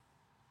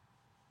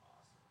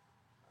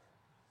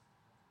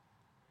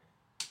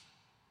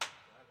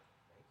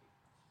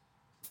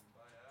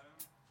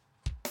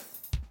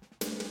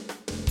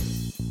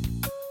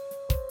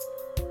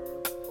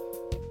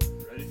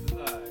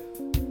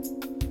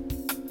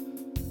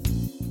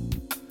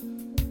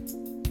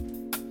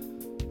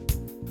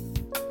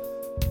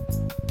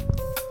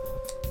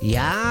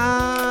Yeah,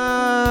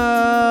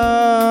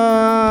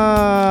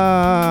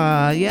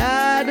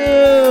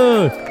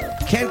 dude.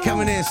 Ken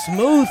coming in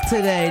smooth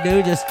today,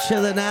 dude. Just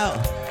chilling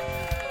out.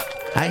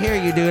 I hear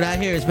you, dude. I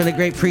hear it's been a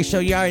great pre-show.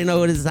 You already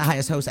know it is the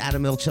highest host,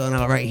 Adam Mill, chilling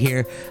out right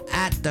here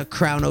at the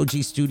Crown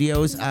OG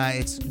Studios.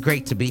 It's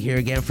great to be here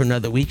again for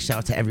another week. Shout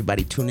out to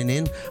everybody tuning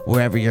in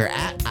wherever you're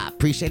at. I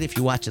appreciate it. If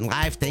you're watching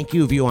live, thank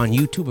you. If you're on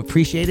YouTube,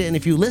 appreciate it. And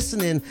if you're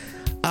listening,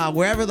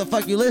 wherever the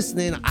fuck you're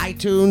listening,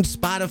 iTunes,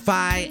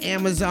 Spotify,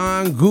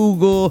 Amazon,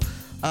 Google,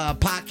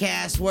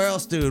 podcast, where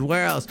else, dude?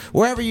 Where else?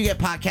 Wherever you get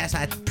podcasts,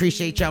 I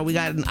appreciate y'all. We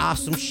got an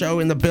awesome show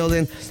in the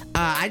building.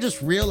 I just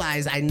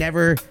realized I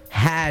never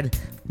had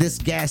this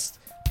guest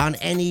on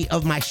any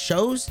of my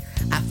shows.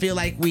 I feel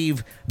like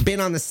we've been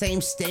on the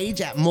same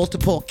stage at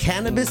multiple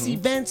cannabis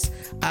events.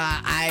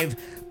 I've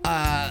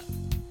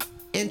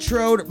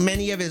introed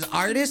many of his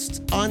artists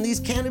on these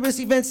cannabis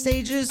event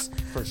stages.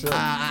 For sure.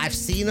 I've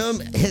seen him.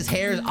 His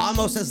hair is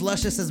almost as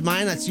luscious as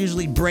mine. That's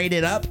usually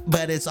braided up,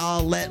 but it's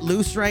all let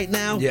loose right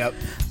now. Yep.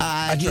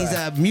 He's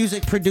a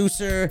music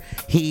producer.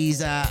 He's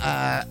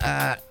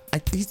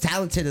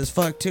talented as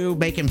fuck too,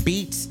 making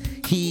beats.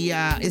 He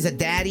is a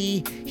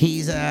daddy.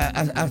 He's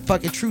a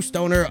fucking true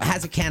stoner.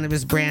 Has a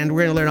cannabis brand.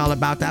 We're gonna learn all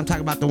about that. I'm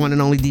talking about the one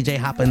and only DJ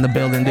Hoppa in the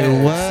building, dude.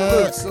 Hey,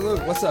 what?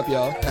 Salute. What's up,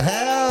 y'all?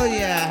 Hell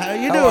yeah. How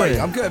you How doing? are you?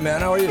 I'm good,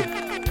 man. How are you?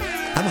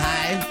 I'm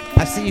high.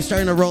 I see you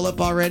starting to roll up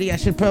already. I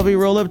should probably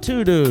roll up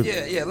too, dude.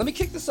 Yeah. Let me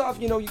kick this off.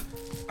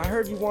 I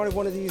heard you wanted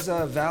one of these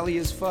Valley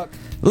as fuck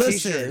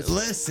t-shirts.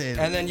 Listen.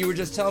 And then you were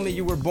just telling me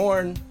you were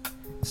born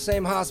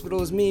same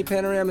hospital as me,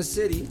 Panorama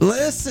City.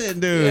 Listen,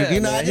 dude. Yeah,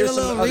 man, I did a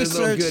little research.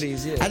 Little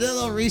goodies, yeah. I did a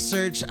little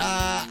research.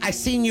 I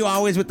seen you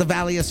always with the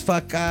Valley as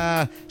fuck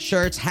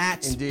shirts,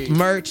 hats, Indeed.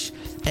 merch.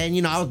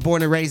 And, I was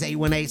born and raised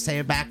 818, say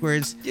it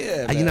backwards.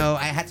 Yeah, man.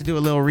 I had to do a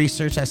little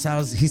research. I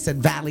saw, he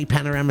said Valley,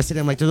 Panorama City.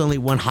 I'm like, there's only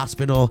one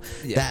hospital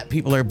that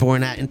people are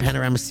born at in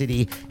Panorama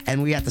City.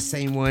 And we got the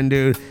same one,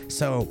 dude.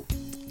 So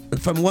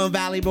from one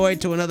Valley boy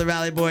to another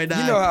Valley boy, dog.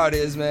 You know how it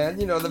is, man.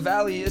 The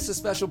Valley is a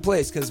special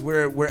place because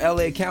we're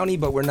LA County,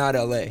 but we're not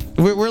LA.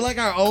 We're like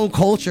our own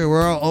culture.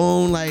 We're our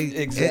own, like,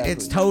 Exactly.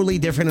 It's totally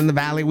different in the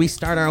Valley. We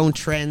start our own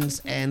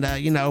trends, and,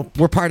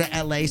 we're part of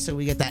LA, so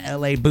we get that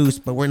LA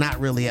boost, but we're not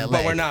really LA.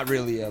 But we're not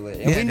really LA.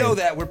 And we know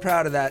that. We're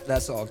proud of that.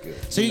 That's all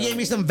good. So you gave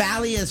me some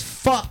Valley as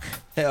fuck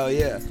Hell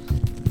yeah.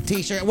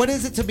 t-shirt. What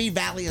is it to be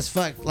Valley as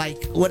fuck?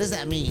 Like, what does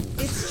that mean?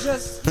 It's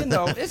just,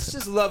 it's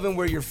just loving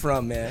where you're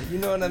from, man. You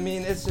know what I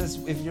mean? It's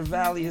just, if you're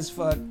Valley as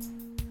fuck,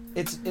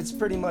 it's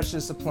pretty much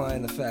just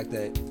applying the fact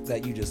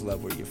that you just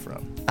love where you're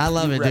from. I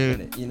love it,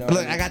 dude. It,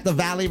 Look, I got the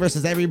Valley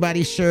versus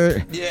everybody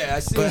shirt. Yeah, I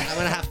see. But I'm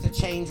gonna have to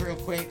change real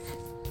quick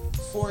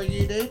for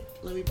you, dude.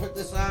 Let me put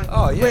this on.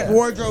 Oh, yeah. Quick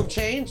wardrobe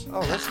change.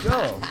 Oh, let's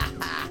go.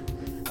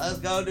 Let's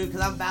go, dude,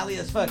 because I'm Valley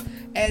as fuck.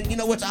 And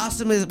what's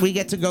awesome is we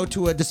get to go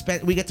to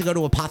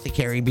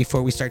apothecary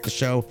before we start the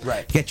show.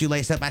 Right. Get you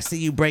laced up. I see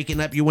you breaking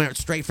up. You went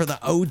straight for the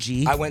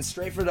OG. I went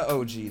straight for the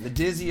OG, the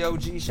Dizzy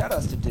OG. Shout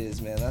outs to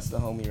Diz, man. That's the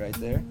homie right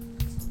there.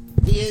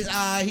 He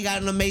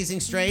got an amazing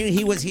strain.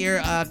 He was here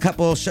a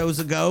couple shows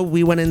ago.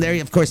 We went in there.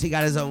 Of course, he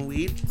got his own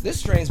weed. This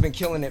strain's been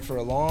killing it for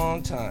a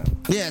long time.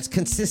 Yeah, it's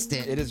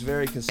consistent. It is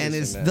very consistent, and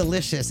it's man.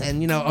 delicious.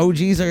 And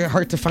OGs are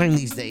hard to find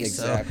these days.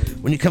 Exactly. So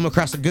when you come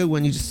across a good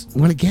one, you just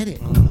want to get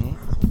it.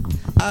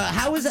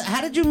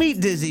 How did you meet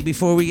Dizzy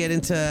before we get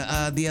into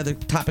the other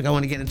topic I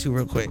want to get into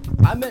real quick?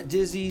 I met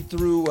Dizzy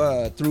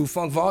through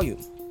Funk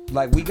Volume.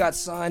 Like, we got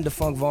signed to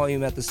Funk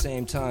Volume at the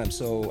same time.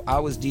 So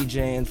I was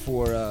DJing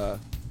for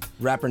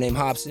rapper named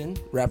Hobson,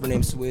 rapper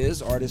named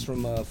Swizz, artist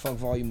from Funk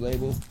Volume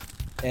label.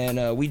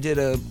 And we did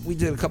a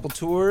couple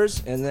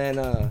tours, and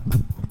then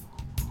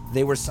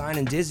they were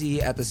signing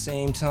Dizzy at the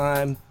same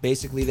time.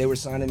 Basically, they were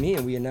signing me,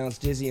 and we announced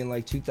Dizzy in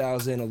like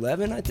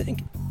 2011, I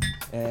think.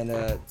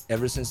 And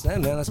ever since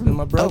then, man, that's been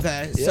my bro.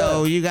 Okay, yeah.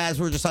 So you guys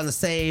were just on the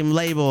same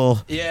label.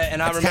 Yeah,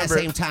 and I remember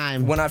same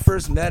time. when I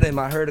first met him,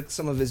 I heard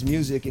some of his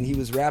music, and he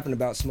was rapping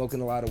about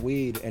smoking a lot of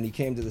weed. And he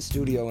came to the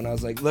studio, and I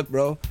was like, "Look,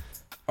 bro,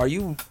 are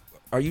you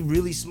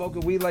really smoking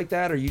weed like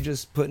that, or are you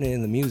just putting it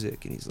in the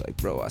music?" And he's like,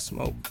 "Bro, I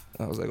smoke."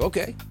 I was like,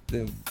 "Okay."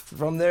 Then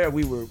from there,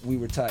 we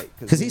were tight.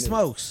 Cause he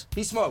smokes.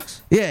 He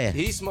smokes. Yeah.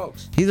 He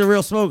smokes. He's a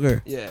real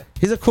smoker. Yeah.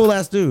 He's a cool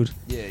ass dude.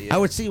 Yeah. I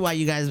would see why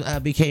you guys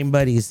became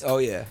buddies. Oh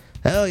yeah.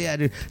 Hell yeah,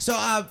 dude.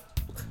 So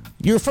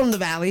you're from the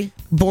Valley,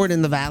 born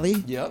in the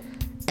Valley. Yep.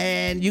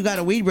 And you got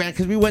a weed brand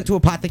because we went to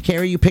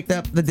Apothecary. You picked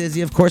up the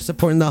Dizzy, of course,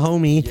 supporting the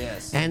homie.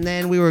 Yes. And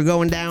then we were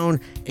going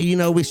down,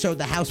 we showed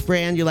the house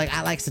brand. You're like,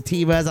 I like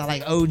sativas, I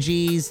like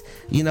OGs.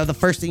 The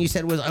first thing you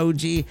said was OG.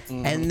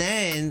 Mm-hmm. And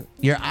then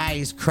your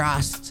eyes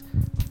crossed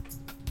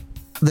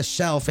the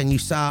shelf and you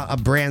saw a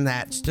brand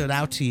that stood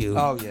out to you.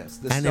 Oh, yes.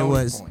 The and Stony it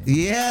was, Point.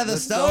 the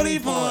Stony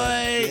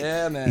Point.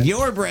 Yeah, man.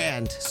 Your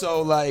brand.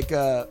 So, like,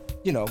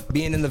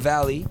 being in the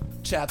Valley,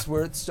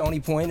 Chatsworth, Stony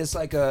Point,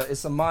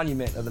 it's a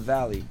monument of the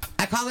Valley.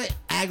 I call it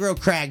Aggro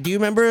Crag. Do you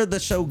remember the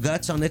show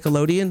Guts on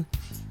Nickelodeon?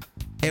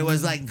 It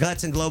was like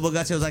Guts and Global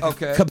Guts. It was like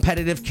Okay. a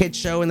competitive kid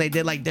show, and they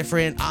did like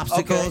different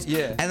obstacles. Okay,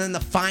 yeah. And then the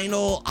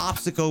final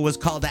obstacle was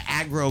called the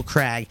Aggro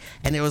Crag,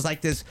 and it was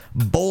like this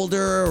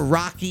boulder,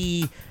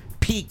 rocky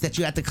peak that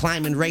you had to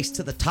climb and race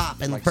to the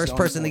top. And Like the first Stony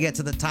person to Point. get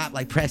to the top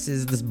like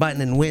presses this button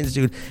and wins,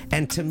 dude.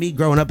 And to me,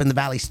 growing up in the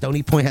Valley,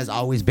 Stony Point has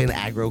always been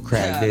Aggro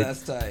Crag, Yeah, dude.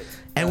 that's tight.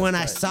 And That's when I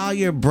tight. saw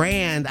your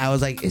brand, I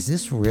was like, is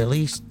this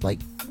really like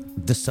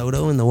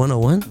DeSoto in the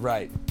 101?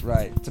 Right.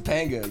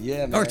 Topanga,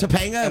 yeah, man. Or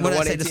Topanga? And the When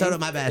I say 118? DeSoto,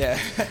 my bad.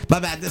 Yeah. My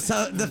bad.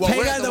 Topanga Well,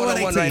 we're at and the the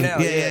 101 118. right now.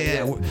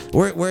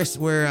 Yeah.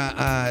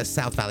 We're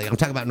South Valley. I'm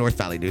talking about North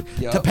Valley, dude.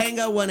 Yup.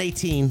 Topanga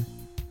 118.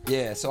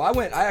 Yeah, so I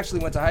actually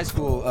went to high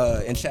school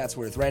in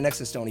Chatsworth, right next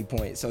to Stony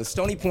Point. So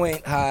Stony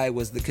Point High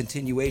was the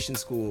continuation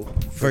school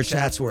For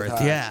Chatsworth,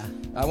 High. yeah.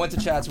 I went to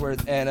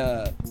Chatsworth, and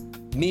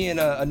me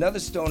and another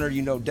stoner,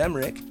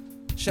 Demrick.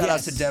 Shout out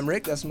to Yes.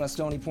 Demrick, that's my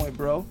Stony Point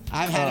bro.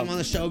 I've had him on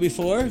the show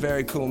before.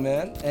 Very cool,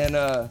 man.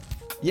 And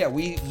yeah,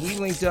 we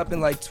linked up in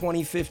like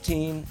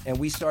 2015, and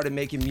we started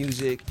making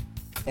music,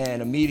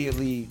 and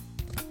immediately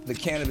the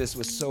cannabis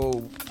was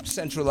so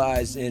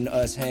centralized in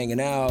us hanging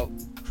out,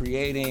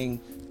 creating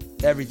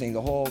everything, the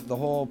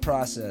whole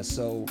process.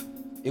 So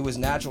it was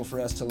natural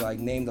for us to like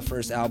name the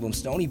first album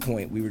Stony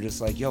Point. We were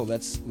just like, yo,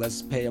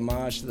 let's pay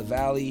homage to the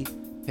Valley,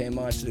 pay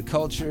homage to the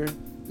culture.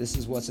 This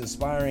is what's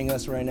inspiring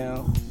us right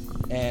now.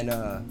 And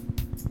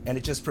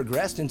it just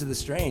progressed into the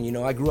strain. You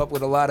know, I grew up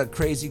with a lot of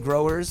crazy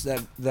growers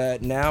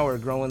that now are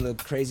growing the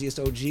craziest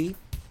OG.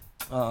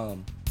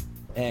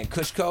 And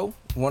Kushco,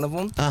 one of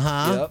them.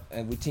 Uh-huh. Yep.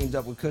 And we teamed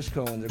up with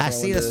Kushco, and they're I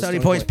growing see the Stony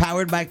Point's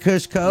powered by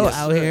Kushco Yes,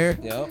 out sir. here.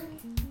 Yep.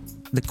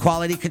 The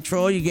quality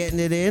control, you getting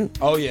it in?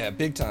 Oh yeah,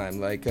 big time.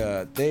 Like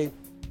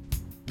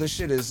this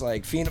shit is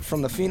like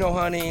from the pheno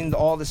hunting,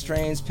 all the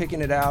strains,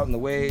 picking it out, and the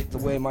way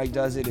Mike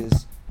does it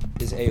is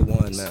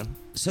A1, man.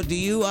 So do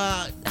you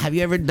have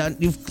you ever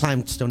you've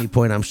climbed Stony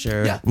Point, I'm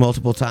sure, Yeah.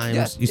 multiple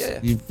times. Yeah.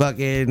 You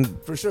fucking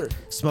For sure.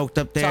 smoked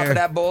up there. Top of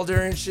that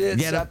boulder and shit.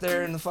 Get Sat up.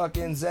 there in the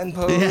fucking Zen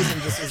pose Yeah.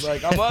 and just was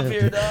like, I'm up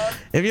here, dog.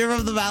 If you're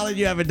from the Valley and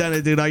you haven't done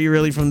it, dude, are you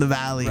really from the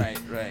Valley?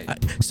 Right.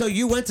 So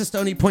you went to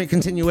Stony Point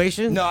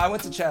continuation? No, I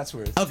went to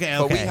Chatsworth. Okay,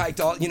 But we okay. hiked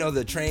all,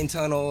 the train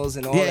tunnels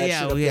and all Yeah, that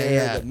yeah, shit up yeah, there,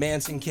 yeah. the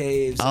Manson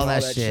caves, All and that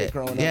all that shit.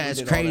 growing up. Yeah, We it's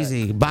did all that.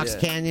 crazy. Box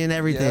Yeah. Canyon,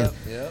 everything.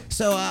 Yep.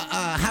 So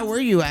how were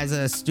you as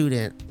a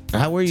student?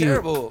 How were you?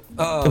 Terrible.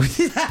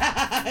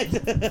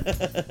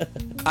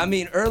 I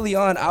mean, early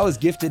on, I was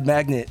gifted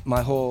magnet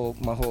my whole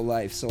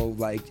life. So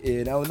like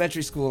in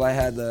elementary school, I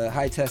had the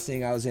high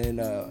testing. I was in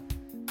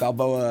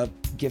Balboa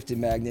gifted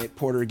magnet,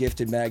 Porter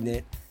gifted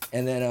magnet,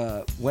 and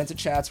then went to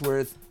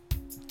Chatsworth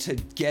to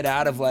get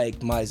out of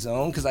like my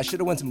zone because I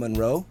should have went to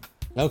Monroe,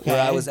 Okay.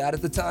 where I was at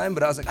the time.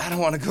 But I was like, I don't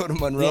want to go to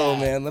Monroe, Yeah.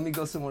 man. Let me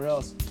go somewhere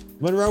else.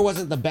 Monroe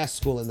wasn't the best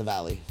school in the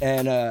Valley.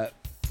 And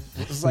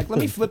it was like, let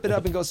me flip it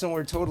up and go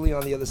somewhere totally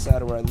on the other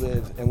side of where I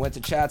live. And went to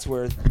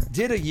Chatsworth,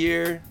 did a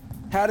year,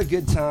 had a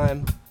good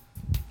time.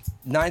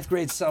 9th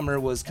grade summer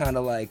was kind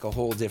of like a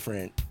whole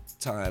different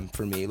time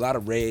for me. A lot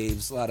of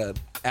raves, a lot of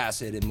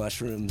acid and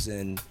mushrooms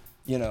and,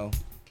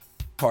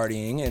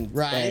 partying. And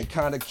Right.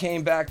 kind of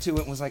came back to it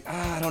and was like,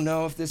 I don't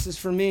know if this is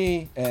for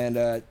me. And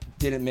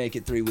didn't make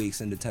it 3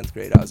 weeks into 10th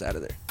grade. I was out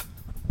of there.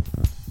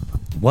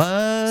 Stay in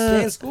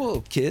What?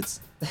 school, kids.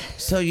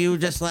 So you were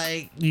just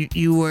like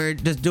you were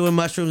just doing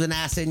mushrooms and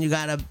acid, and you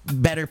got a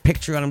better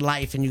picture on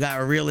life, and you got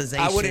a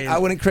realization. I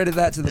wouldn't credit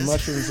that to the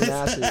mushrooms and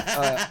acid.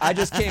 I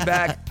just came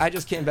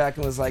back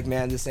and was like,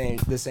 man, this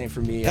ain't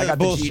for me. I That's got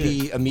bullshit. the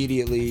GD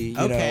immediately, you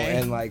know, Okay.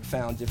 and like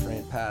found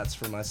different paths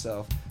for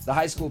myself. The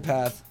high school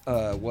path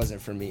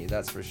wasn't for me,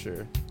 that's for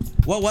sure.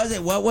 What was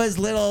it? What was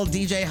little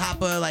DJ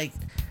Hoppa like?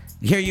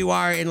 Here you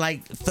are in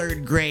like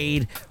 3rd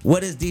grade.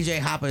 What is DJ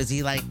Hoppa? Is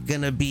he like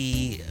gonna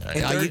be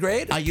In are 3rd you,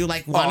 grade? Are you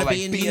like wanna like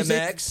be in music?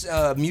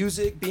 BMX,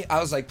 music. I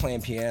was like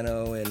playing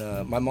piano,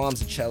 and my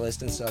mom's a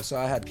cellist and stuff, so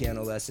I had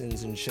piano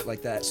lessons and shit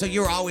like that. So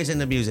you were always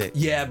into music.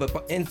 Yeah,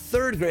 but in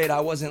 3rd grade, I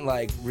wasn't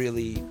like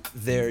really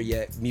there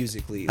yet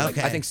musically. Like,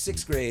 Okay. I think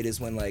 6th grade is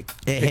when like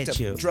It picked hit up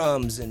you.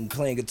 drums and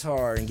playing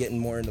guitar and getting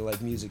more into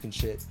like music and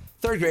shit.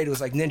 3rd grade was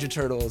like Ninja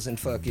Turtles and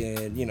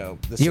fucking,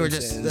 the You were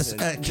just Simpsons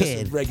a and kid.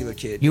 just a regular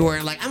kid. You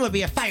weren't like, I'm gonna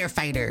be a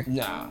firefighter.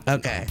 Nah.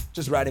 Okay.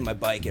 Just riding my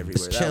bike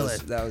everywhere. Just chilling.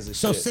 That was the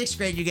So shit. 6th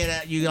grade,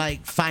 you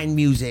like find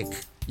music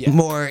Yeah.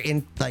 more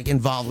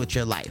involved with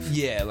your life.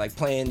 Yeah, like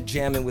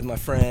jamming with my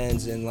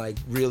friends and like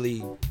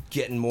really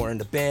getting more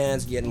into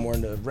bands, getting more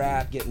into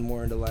rap, getting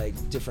more into like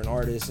different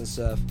artists and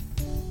stuff.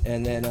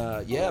 And then,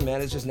 yeah,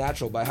 man, it's just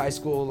natural. By high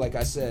school, like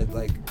I said,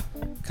 like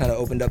kind of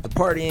opened up the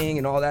partying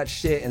and all that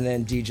shit. And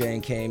then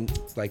DJing came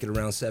like at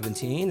around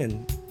 17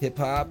 and hip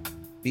hop,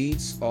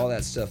 beats, all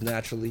that stuff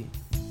naturally.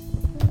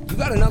 You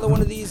got another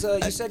one of these.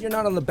 You said you're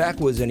not on the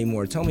backwoods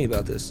anymore. Tell me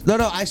about this. No,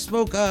 I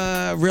smoke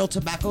real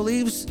tobacco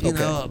leaves. You Okay.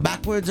 know,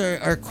 backwoods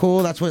are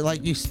cool. That's what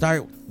like you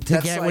start to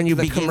That's get like when you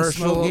the begin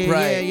commercial, smoking.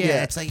 right, Yeah.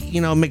 yeah. It's like,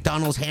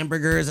 McDonald's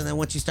hamburgers, and then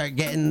once you start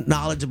getting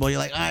knowledgeable, you're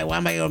like, all right, why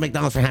am I going to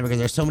McDonald's for hamburgers?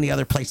 There's so many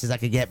other places I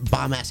could get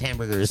bomb-ass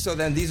hamburgers. So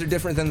then these are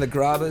different than the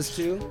Grabbas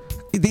too?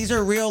 These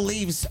are real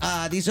leaves.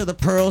 These are the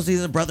pearls.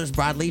 These are Brothers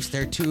Broadleafs.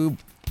 They're two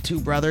two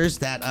brothers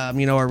that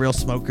are real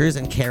smokers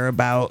and care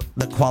about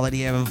the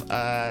quality of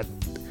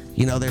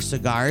their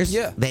cigars.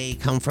 Yeah. They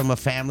come from a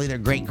family. Their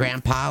great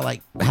grandpa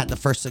had the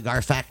first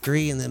cigar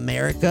factory in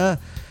America.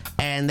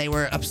 And they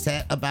were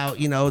upset about,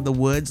 the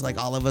woods, like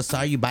all of us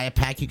are. You buy a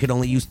pack, you could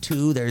only use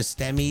 2. There's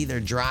stemmy,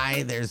 they're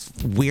dry, there's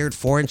weird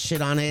foreign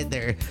shit on it.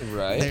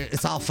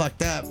 It's all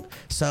fucked up.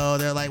 So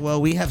they're like,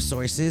 well, we have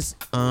sources,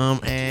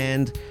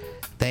 and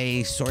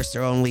they source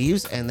their own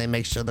leaves, and they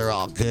make sure they're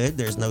all good.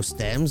 There's no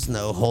stems,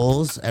 no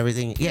holes,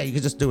 everything. Yeah, you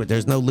can just do it.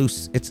 There's no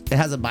loose. It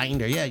has a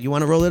binder. Yeah, you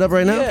want to roll it up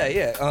right now?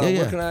 Yeah.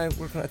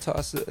 Where can I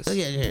toss this? Oh,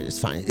 yeah, it's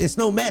fine. It's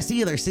no mess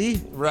either,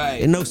 see?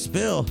 Right. And no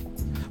spill.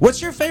 What's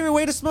your favorite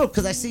way to smoke?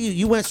 Because I see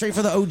you went straight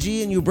for the OG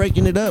and you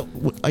breaking it up.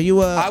 Are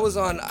you I was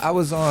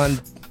on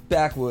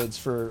backwoods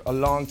for a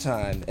long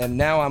time, and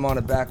now I'm on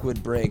a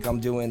backwood break. I'm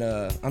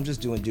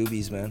just doing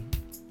doobies, man.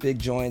 Big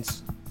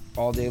joints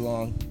all day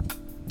long.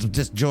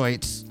 Just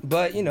joints.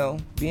 But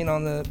being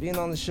on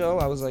the show,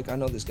 I was like, I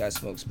know this guy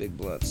smokes big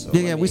blunts.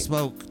 So we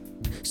smoke.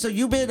 So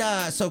you've been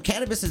so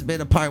cannabis has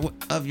been a part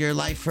of your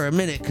life for a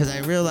minute, because I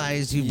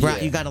realized you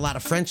got a lot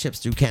of friendships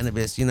through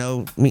cannabis.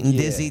 Meeting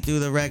Dizzy through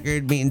the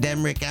record, meeting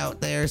Demrick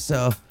out there.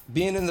 So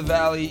being in the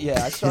valley,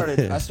 I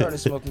started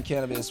smoking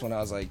cannabis when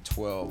I was like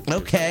 12.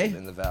 Okay.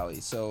 In the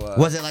valley. So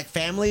was it like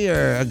family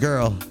or a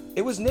girl?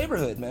 It was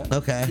neighborhood, man.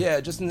 Okay.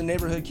 Yeah, just in the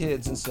neighborhood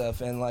kids and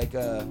stuff. And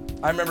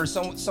I remember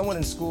someone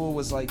in school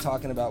was like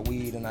talking about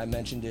weed, and I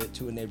mentioned it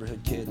to a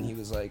neighborhood kid, and he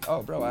was like,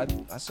 "Oh, bro,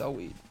 I sell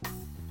weed."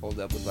 Hold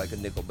up with like a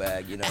nickel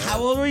bag, How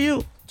old were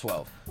you?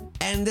 12.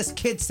 And this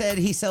kid said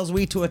he sells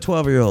weed to a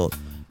 12-year-old.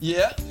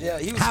 Yeah.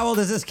 He was How old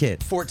is this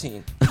kid?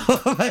 14.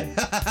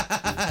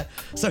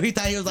 So he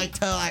thought he was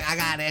like, I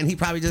got it, and he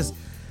probably just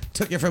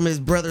took it from his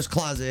brother's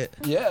closet.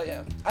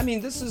 Yeah. I mean,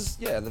 this is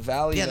the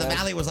valley. Yeah, the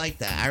valley was like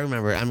that. I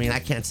remember. I mean, I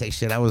can't say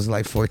shit. I was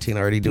like 14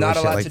 already doing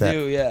shit like that. Not a lot to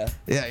do. Yeah.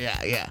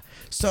 Yeah.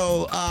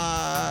 So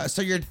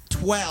you're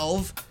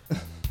 12.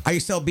 Are you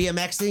still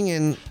BMXing?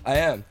 And I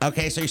am.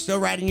 Okay, so you're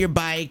still riding your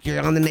bike.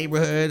 You're on the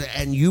neighborhood,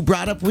 and you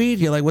brought up weed.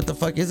 You're like, what the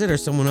fuck is it? Or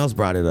someone else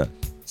brought it up?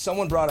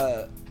 Someone brought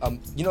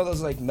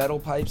those like metal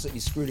pipes that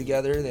you screw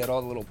together. They had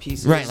all the little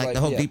pieces. Right, like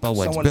the Home Depot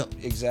ones.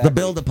 Exactly. The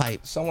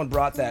Build-A-Pipe. Someone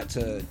brought that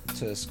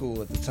to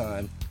school at the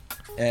time,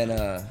 and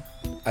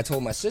I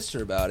told my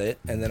sister about it,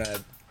 and then I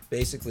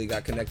basically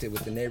got connected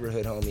with the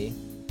neighborhood homie,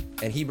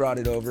 and he brought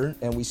it over,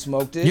 and we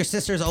smoked it. Your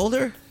sister's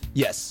older?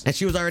 Yes. And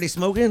she was already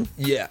smoking?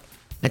 Yeah.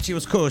 And she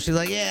was cool. She's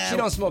like, yeah. She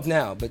don't smoke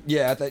now, but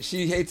yeah,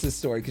 she hates this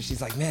story because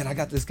she's like, man, I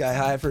got this guy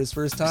high for his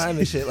first time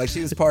and shit. Like,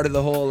 she was part of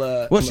the whole.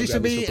 Well, she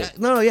should be.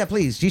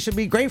 Please. She should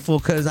be grateful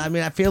because, I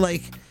mean, I feel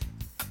like.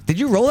 Did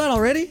you roll that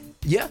already?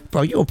 Yeah.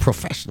 Bro, you're a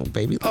professional,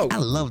 baby. Oh. I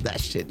love that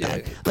shit, dog.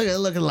 Yeah. Look at it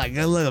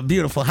looking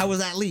beautiful. How was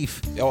that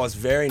leaf? Oh, it's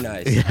very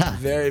nice. Yeah.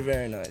 Very,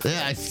 very nice.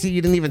 Yeah, I see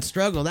you didn't even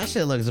struggle. That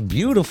shit looks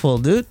beautiful,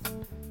 dude.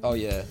 Oh,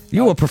 yeah.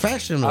 You a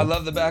professional. I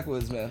love the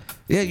backwoods, man.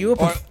 Yeah, you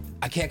a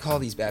I can't call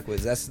these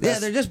backwoods. That's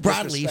they're just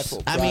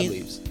broadleaves.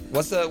 Broadleaves.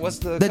 What's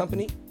the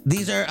company?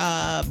 These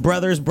are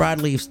Brothers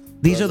Broadleafs.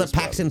 These are the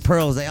Paxton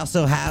Pearls. They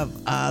also have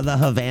the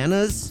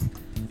Havanas,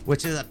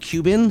 which is a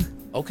Cuban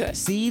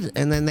seed,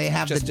 and then they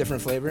have just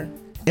different flavor.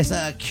 It's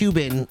a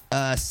Cuban.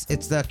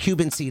 It's the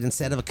Cuban seed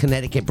instead of a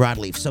Connecticut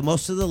broadleaf. So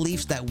most of the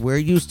leaves that we're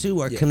used to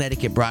are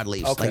Connecticut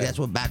broadleaves. Okay. Like that's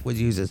what Backwoods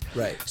uses.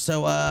 Right.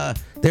 So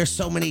there's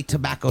so many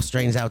tobacco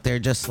strains out there,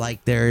 just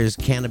like there's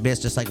cannabis,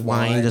 just like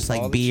wine, just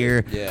like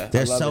beer. Yeah.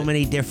 There's so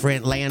many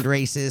different land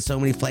races, so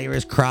many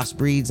flavors,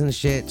 crossbreeds and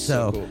shit.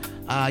 So, cool.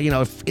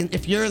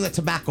 If you're in the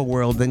tobacco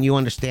world, then you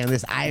understand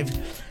this. I've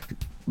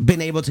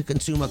been able to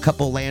consume a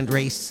couple land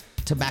race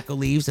tobacco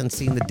leaves and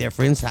seen the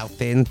difference, how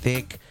thin,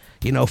 thick,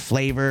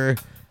 flavor,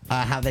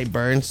 how they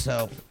burn.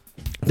 So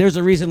there's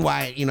a reason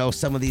why,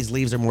 some of these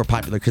leaves are more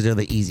popular because they're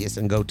the easiest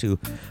and go to.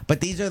 But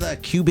these are the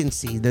Cuban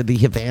seed. They're the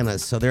Havanas.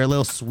 So they're a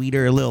little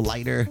sweeter, a little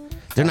lighter.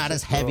 They're not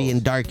as heavy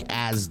and dark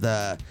as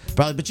the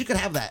probably, but you could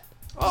have that.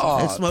 Oh,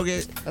 and smoke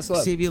it. That's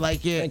love. See if you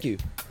like it. Thank you.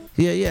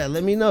 Yeah.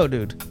 Let me know,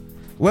 dude.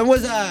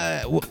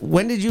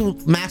 When did you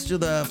master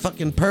the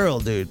fucking Pearl,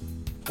 dude?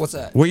 What's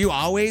that? Were you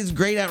always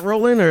great at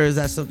rolling, or is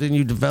that something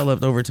you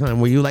developed over time?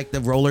 Were you like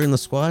the roller in the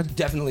squad?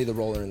 Definitely the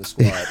roller in the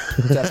squad.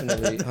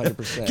 Definitely,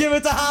 100%. Give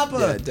it to Hoppa.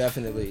 Yeah,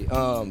 definitely.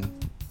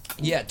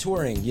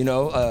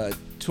 Touring.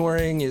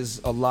 Touring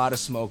is a lot of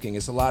smoking.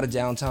 It's a lot of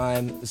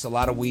downtime. It's a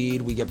lot of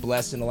weed. We get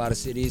blessed in a lot of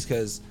cities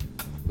because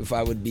if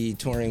I would be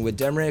touring with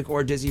Demrick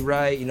or Dizzy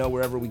Wright,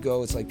 wherever we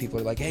go, it's like people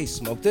are like, hey,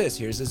 smoke this.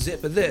 Here's a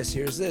zip of this.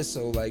 Here's this.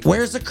 So like,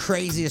 where's the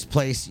craziest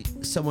place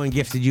someone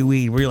gifted you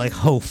weed where you're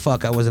like, oh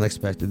fuck, I wasn't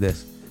expecting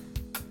this?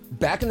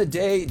 Back in the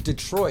day,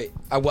 Detroit.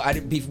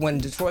 When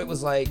Detroit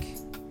was like,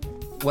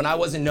 when I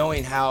wasn't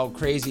knowing how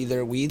crazy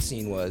their weed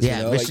scene was.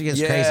 Yeah,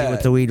 Michigan's crazy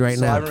with the weed right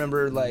now. So I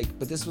remember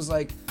but this was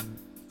like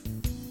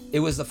It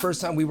was the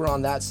first time we were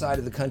on that side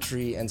of the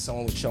country, and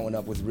someone was showing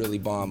up with really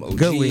bomb OGs.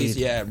 Good weed.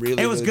 Yeah,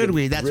 really. It was really good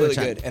weed. That's really what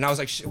good. And I was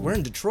like, shit, we're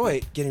in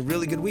Detroit getting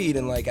really good weed.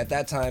 And like at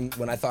that time,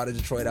 when I thought of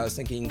Detroit, I was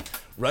thinking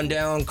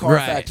rundown car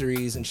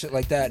factories and shit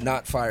like that,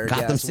 not fire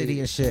Gotham gas City weed.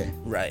 and shit.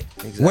 Right.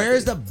 Exactly. Where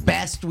is the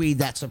best weed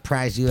that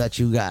surprised you that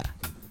you got?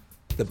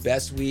 the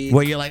best weed?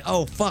 Where you're like,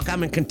 oh fuck,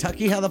 I'm in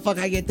Kentucky. How the fuck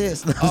I get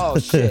this? Oh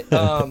shit.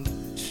 Where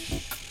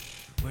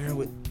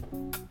would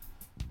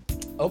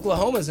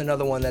Oklahoma's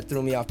another one that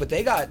threw me off, but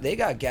they got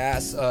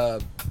gas,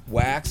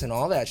 wax, and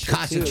all that shit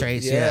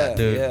Concentrates, too. yeah,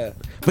 dude. Yeah.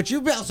 But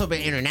you've also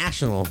been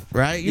international,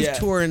 right?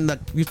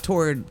 You've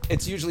toured.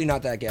 It's usually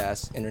not that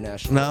gas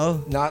international.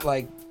 No? Not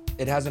like,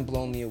 it hasn't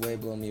blown me away.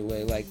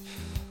 Like,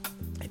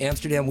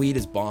 Amsterdam weed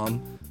is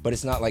bomb, but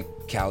it's not like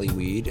Cali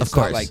weed. It's of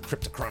course. not like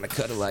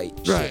cryptochronic Right.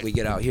 shit we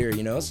get out here,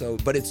 you know? So,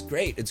 but it's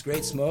great. It's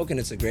great smoke, and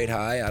it's a great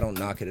high. I don't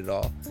knock it at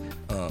all.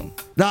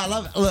 No, I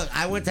love it. Look,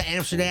 I went to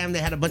Amsterdam. They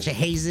had a bunch of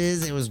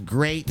hazes. It was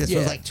great. This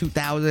was Yeah. like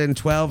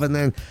 2012, and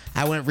then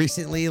I went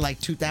recently, like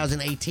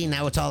 2018.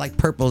 Now it's all like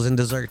purples and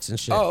desserts and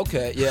shit. Oh,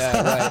 okay.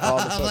 Yeah, right. All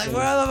the I'm like, fucking-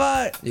 where are the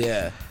fuck?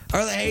 Yeah.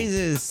 Or the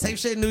hazes. Same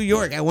shit in New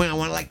York. I wanted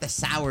like the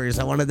sours.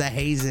 I wanted the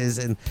hazes,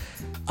 and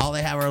all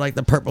they have are like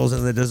the purples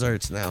and the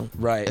desserts now.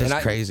 Right. It's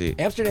And crazy.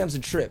 Amsterdam's a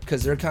trip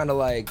because they're kind of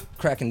like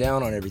cracking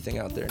down on everything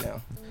out there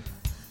now.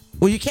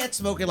 Well, you can't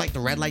smoke in like the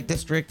red light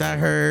district, I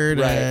heard.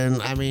 Right.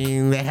 And I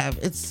mean, they have,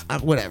 it's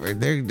whatever.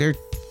 They're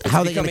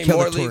how they gonna becoming kill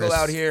more the legal tourists?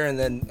 out here, and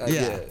then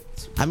Yeah.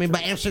 I mean,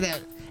 but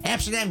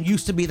Amsterdam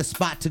used to be the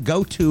spot to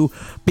go to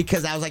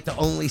because that was like the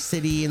only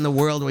city in the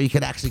world where you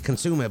could actually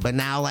consume it. But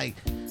now, like,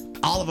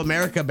 all of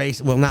America,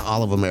 well, not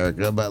all of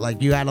America, but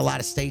like you got a lot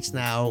of states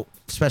now,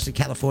 especially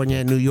California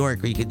and New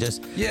York, where you could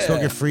just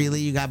smoke it freely.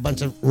 You got a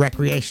bunch of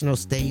recreational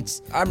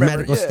states, I remember,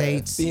 medical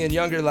states. being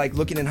younger, like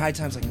looking in high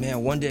times, like,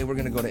 man, one day we're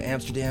gonna go to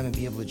Amsterdam and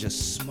be able to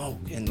just smoke,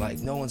 and like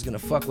no one's gonna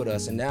fuck with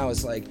us. And now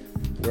it's like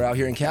we're out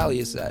here in Cali.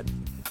 It's that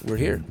we're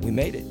here. We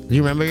made it. Do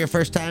you remember your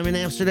first time in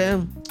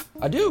Amsterdam?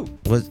 I do.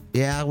 Was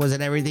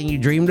it everything you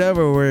dreamed of,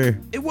 or were?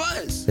 It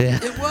was. Yeah.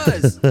 It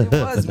was. It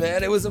was,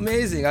 man. It was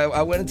amazing.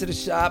 I went into the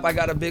shop. I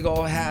got a big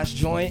old hash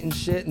joint and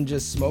shit, and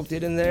just smoked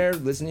it in there,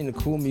 listening to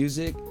cool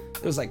music.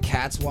 There was like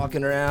cats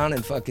walking around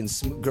and fucking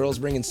girls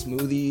bringing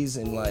smoothies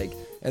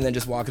and then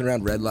just walking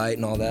around red light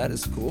and all that.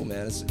 It's cool,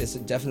 man. It's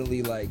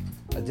definitely like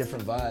a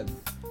different vibe.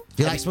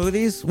 Do you like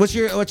smoothies? What's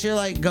your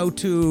like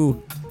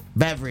go-to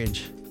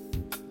beverage?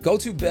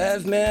 Go-to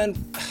bev, man.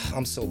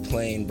 I'm so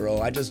plain,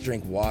 bro. I just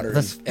drink water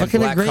That's and fucking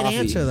a black great coffee.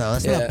 answer, though.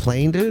 That's Yeah. not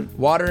plain, dude.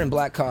 Water and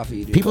black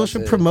coffee, dude. People That's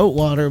should it. promote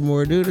water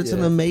more, dude. It's an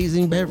Yeah.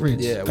 amazing beverage.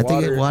 Yeah, I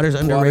think water's a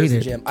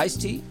underrated. gem. Iced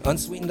tea,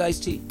 unsweetened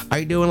iced tea, Are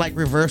you doing like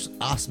reverse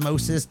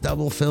osmosis,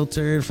 double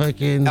filtered,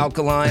 fucking?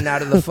 alkaline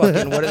out of the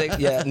fucking. What are they?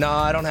 Yeah, no,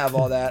 I don't have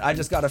all that. I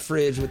just got a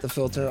fridge with the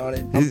filter on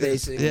it. I'm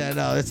basic. Yeah,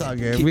 no, it's all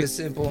good. Keep it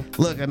simple.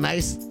 Look, a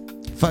nice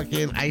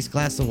fucking ice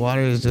glass of water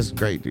is just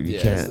great, dude. You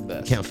Yeah, can't, it's the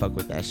best. can't fuck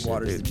with that shit.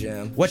 Water's dude. the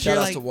jam. What's Shout your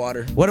outs like? to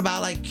water. What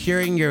about like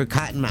curing your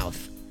cotton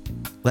mouth?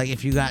 Like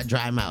if you got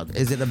dry mouth,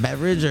 is it a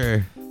beverage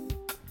or?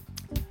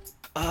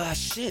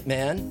 Shit,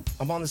 man.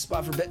 I'm on the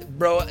spot for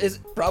bro. It's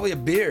probably a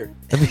beer.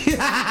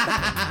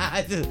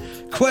 I just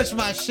quench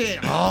my shit.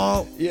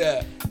 Oh,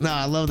 Yeah. no,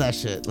 I love that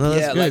shit. No,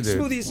 that's Yeah, good, like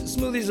dude.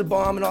 smoothies are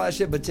bomb and all that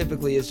shit, but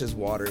typically it's just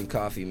water and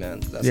coffee, man.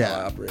 That's Yeah.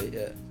 how I operate.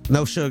 Yeah.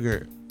 No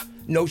sugar,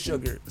 No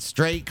sugar.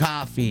 straight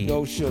coffee.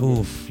 No sugar.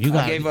 Oof, you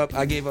got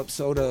I gave up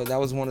soda. That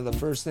was one of the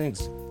first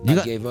things You I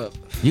got- gave up.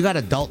 You got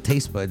adult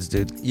taste buds,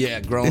 dude. Yeah,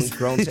 grown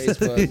taste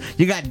buds.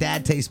 You got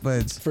dad taste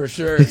buds. For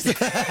sure.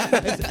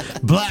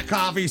 Black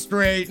coffee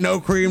straight, no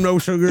cream, no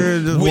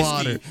sugar, just Whiskey.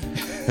 water.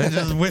 It's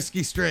just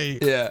whiskey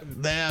straight. Yeah.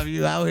 Damn,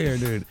 you out here,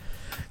 dude.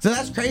 So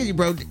that's crazy,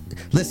 bro.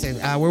 Listen,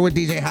 we're with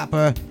DJ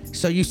Hoppa.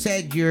 So you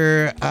said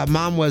your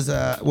mom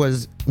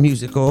was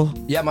musical.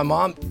 Yeah, my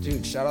mom,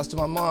 dude, shout outs to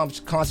my mom. She's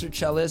a concert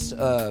cellist.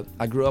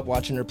 I grew up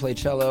watching her play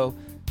cello.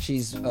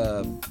 She's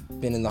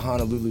been in the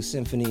Honolulu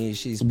Symphony.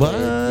 She's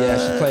played,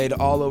 she played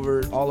all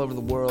over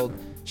the world.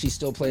 She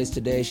still plays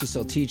today. She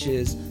still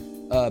teaches.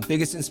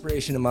 Biggest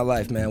inspiration in my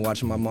life, man,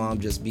 watching my mom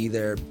just be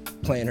there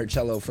playing her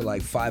cello for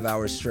like 5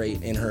 hours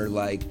straight in her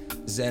like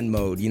Zen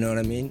mode. You know what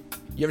I mean?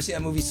 You ever see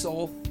that movie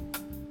Soul?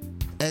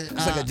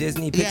 It's like a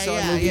Disney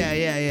Pixar movie.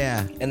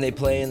 Yeah. And they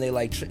play and they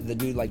like the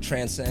dude like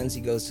transcends.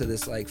 He goes to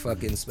this like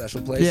fucking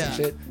special place Yeah. and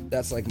shit.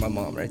 That's like my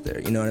mom right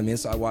there. You know what I mean?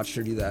 So I watched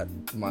her do that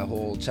my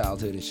whole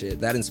childhood and shit.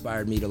 That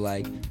inspired me to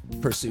like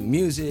pursue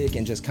music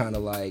and just kind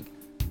of like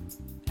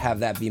have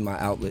that be my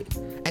outlet.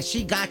 And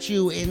she got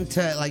you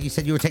into, like you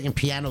said, you were taking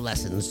piano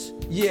lessons.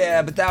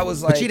 Yeah, but that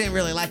was like But you didn't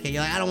really like it.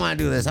 You're like, I don't want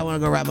to do this. I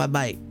want to go ride my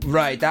bike.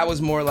 right. That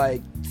was more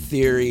like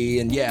theory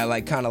and yeah,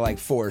 like kind of like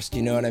forced.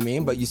 You know what I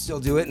mean? But you still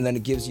do it, and then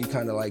it gives you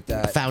kind of like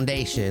that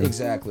Foundation.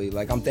 Exactly.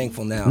 Like I'm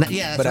thankful now.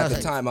 Yeah, that's but what I at the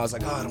was time I was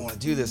like, oh, I don't want to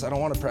do this. I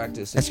don't want to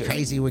practice. and That's shit.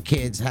 crazy with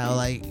kids, how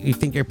like you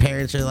think your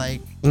parents are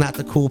like not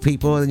the cool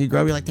people, and then you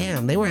grow up, you're like,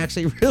 damn, they were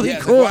actually really Yeah,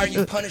 it's cool. like, why are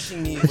you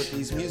punishing me with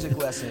these music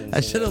lessons?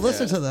 I should have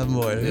listened to them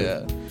more.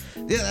 Yeah.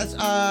 Yeah,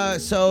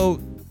 that's so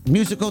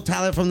musical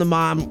talent from the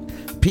mom.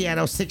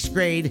 piano, 6th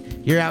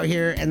grade. You're out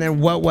here, and then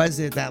what was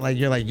it that like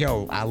you're like,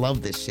 yo, I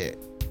love this shit?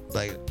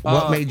 Like,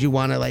 what made you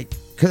want to like?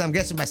 Because I'm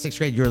guessing by 6th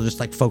grade you were just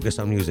like focused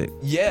on music.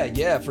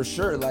 Yeah, for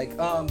sure. Like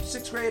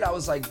 6th grade, I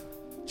was like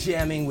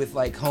jamming with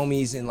like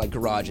homies in like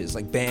garages,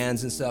 like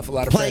bands and stuff. A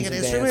lot of Playing friends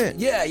an in instrument?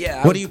 bands.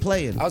 Yeah. What are you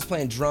playing? I was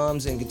playing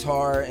drums and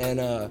guitar, and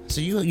so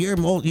you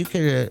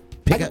can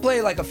I can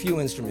play like a few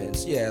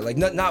instruments. Yeah, like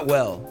not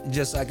well.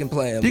 Just I can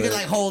play them. You can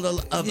like hold a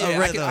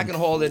rhythm. I can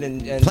hold it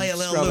and play a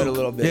little strum loop. it a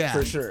little bit Yeah.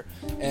 for sure.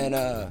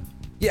 And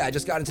yeah, I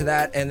just got into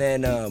that, and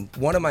then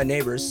one of my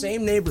neighbors,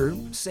 same neighbor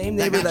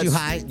That got you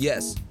high?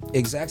 Yes,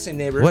 exact same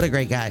neighbor. What a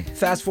great guy.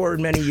 Fast forward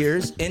many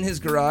years, in his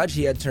garage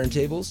he had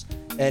turntables,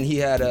 and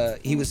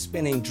he was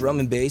spinning drum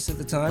and bass at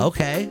the time.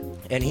 Okay.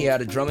 And he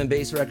had a drum and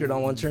bass record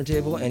on one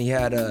turntable, and he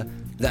had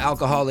the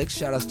Alcoholics,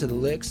 shout outs to the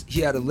Licks.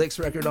 He had a Licks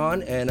record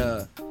on,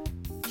 and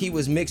he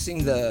was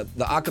mixing the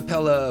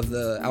acapella of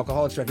the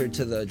Alcoholics record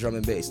to the drum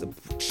and bass.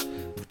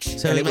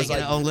 So and it it was like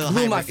like a own little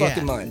blew my hybrid,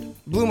 fucking mind.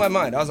 Blew my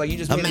mind. I was like, you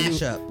just made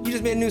mashup. You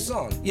just made a new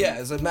song. Yeah,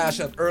 it's a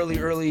mashup.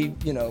 Early,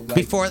 you know. Like,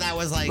 Before that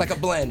was like a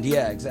blend.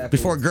 Yeah, exactly.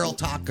 Before Girl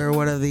Talk or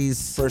one of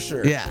these. For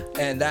sure. Yeah.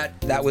 And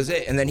that was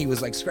it. And then he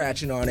was like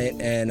scratching on it,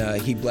 and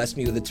he blessed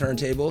me with a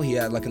turntable. He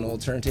had like an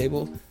old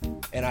turntable,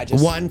 and I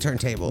just One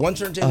turntable,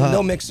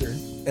 no mixer,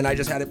 and I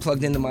just had it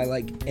plugged into my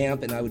like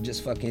amp, and I would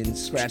just fucking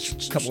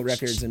scratch a couple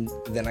records, and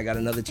then I got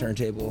another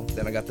turntable,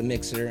 then I got the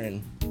mixer,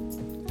 and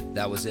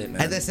that was it,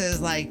 man. And this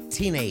is like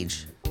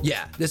teenage.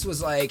 Yeah, this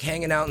was like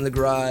hanging out in the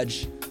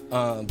garage,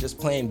 just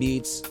playing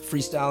beats,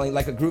 freestyling,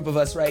 like a group of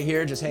us right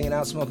here, just hanging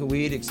out, smoking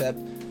weed, except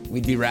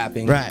we'd be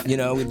rapping. Right. You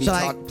know, we'd be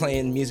So,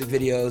 playing music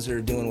videos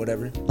or doing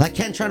whatever. Like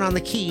Kentron on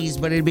the keys,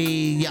 but it'd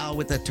be y'all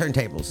with the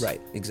turntables.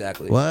 Right,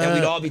 exactly. What? And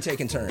we'd all be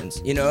taking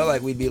turns, you know,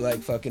 like we'd be like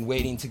fucking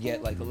waiting to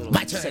get like a little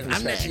My turn, second I'm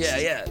stretch.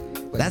 next. Yeah.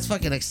 Like, That's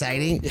fucking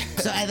exciting.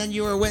 So, and then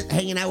you were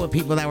hanging out with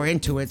people that were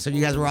into it, so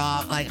you guys were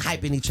all like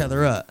hyping each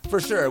other up.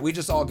 for sure. We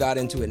just all got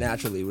into it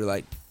naturally. We're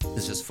like,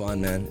 it's just fun,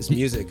 man. It's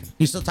music.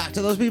 You still talk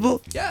to those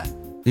people? Yeah.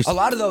 You A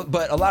lot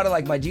of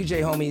like my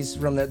DJ homies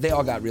from they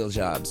all got real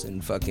jobs,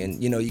 and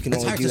fucking, you know, you can It's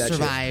only hard do to that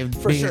survive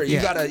shit. For being- sure.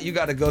 yeah. You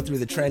gotta go through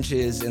the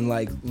trenches and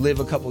like live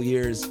a couple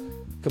years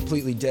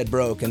completely dead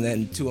broke, and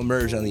then to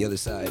emerge on the other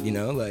side, you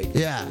know? Like,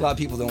 Yeah. a lot of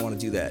people don't want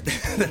to do that.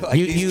 They're like,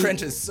 these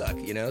trenches suck,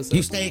 you know? So.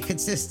 You stay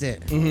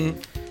consistent. Mm-hmm.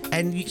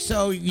 And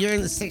so you're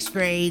in the 6th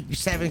grade,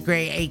 7th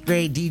grade, 8th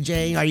grade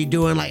DJing. Are you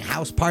doing like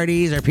house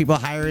parties? Are people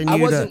hiring you?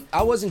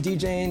 I wasn't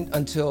DJing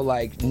until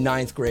like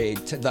 9th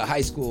grade, to the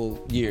high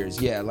school years.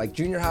 Yeah, like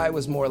junior high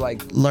was more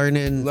like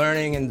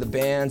learning and the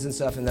bands and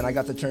stuff, and then I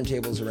got the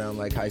turntables around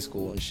like high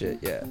school and shit.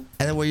 Yeah. And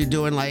then were you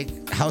doing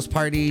like house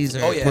parties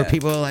or Oh yeah. were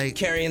people like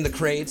carrying the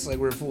crates, like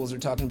where fools are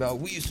talking about?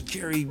 We used to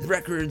carry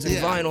records and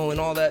Yeah. vinyl and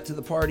all that to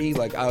the party.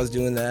 Like I was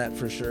doing that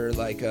for sure.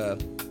 Like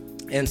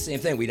and same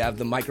thing, we'd have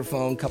the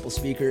microphone, couple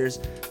speakers,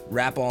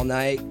 rap all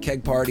night,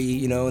 keg party,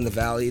 you know, in the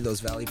valley,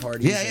 those valley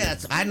parties. Yeah,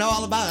 I know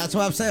all about it. That's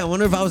what I'm saying. I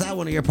wonder if I was at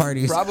one of your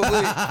parties.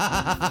 Probably.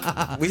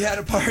 We had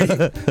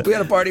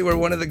a party where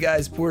one of the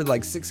guys poured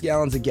like 6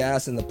 gallons of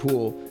gas in the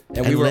pool,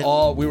 and we were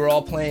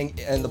all playing,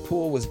 and the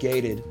pool was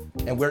gated,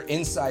 and we're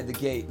inside the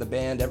gate, the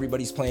band,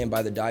 everybody's playing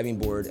by the diving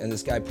board, and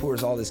this guy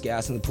pours all this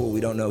gas in the pool. We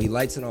don't know. He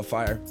lights it on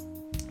fire.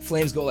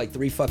 Flames go like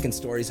 3 fucking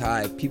stories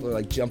high. People are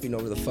like jumping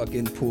over the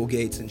fucking pool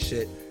gates and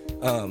shit.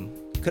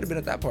 Could have been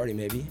at that party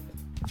maybe.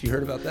 If you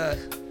heard about that.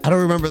 I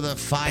don't remember the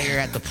fire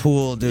at the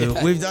pool, dude.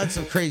 Yeah. We've done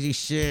some crazy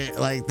shit.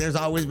 Like, there's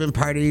always been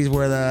parties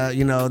where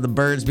the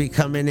birds be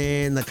coming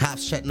in, the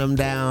cops shutting them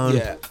down,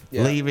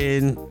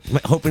 leaving,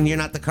 hoping you're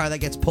not the car that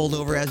gets pulled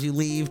over as you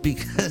leave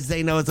because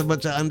they know it's a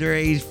bunch of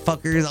underage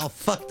fuckers all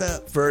fucked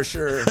up. For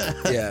sure.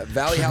 Yeah,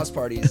 Valley House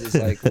parties is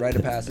like rite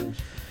of passage.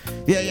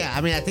 Yeah.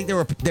 I mean, I think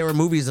there were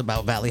movies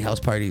about Valley House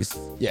parties.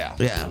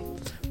 Yeah.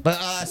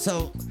 But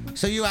so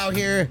you out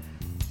here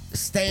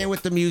staying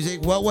with the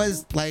music. What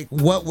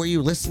were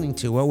you listening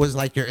to? What was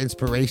like your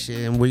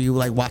inspiration? Were you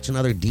like watching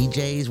other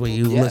DJs? Were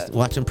you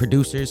watching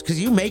producers?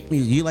 Because you make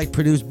music, you like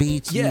produce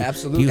beats. Yeah,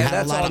 absolutely. And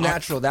that's all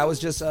natural. That was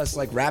just us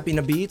like rapping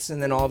the beats,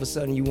 and then all of a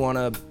sudden you want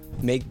to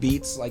make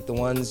beats like the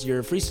ones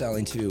you're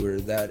freestyling to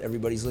or that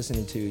everybody's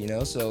listening to, you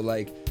know? So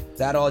like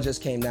that all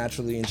just came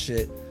naturally and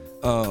shit.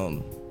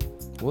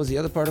 What was the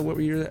other part of what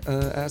were you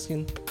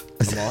asking?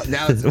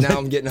 Now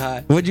I'm getting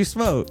high. What'd you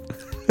smoke?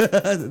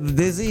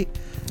 Dizzy?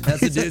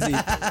 That's a dizzy.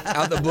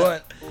 Out the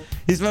blunt.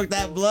 He smoked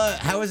that blunt.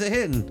 How was it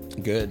hitting?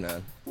 Good,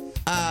 man.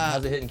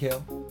 How's it hitting,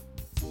 Kale?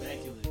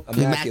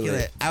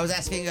 Immaculate. I was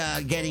asking,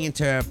 getting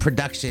into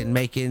production,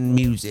 making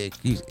music.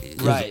 You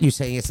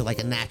saying it's like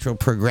a natural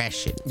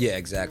progression. Yeah,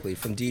 exactly.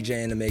 From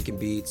DJing to making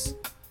beats,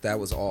 that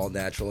was all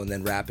natural. And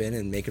then rapping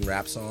and making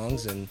rap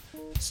songs and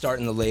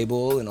starting the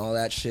label and all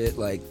that shit,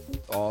 like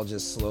all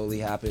just slowly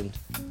happened.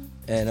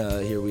 And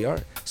here we are.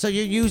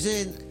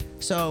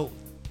 So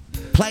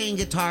playing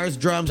guitars,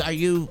 drums, are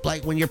you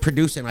like when you're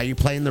producing, are you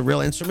playing the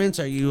real instruments?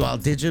 Are you all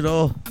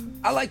digital?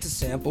 I like to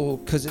sample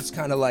because it's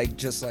kind of like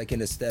just like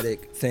an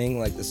aesthetic thing,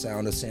 like the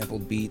sound of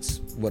sampled beats.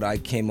 What I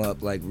came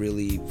up like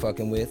really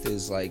fucking with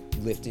is like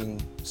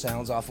lifting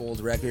sounds off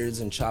old records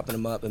and chopping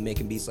them up and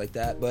making beats like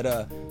that.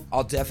 But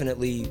I'll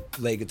definitely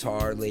lay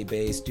guitar, lay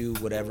bass, do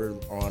whatever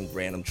on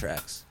random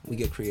tracks. We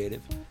get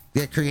creative.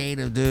 Get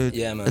creative, dude.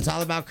 Yeah, man. It's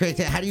all about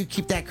creativity. How do you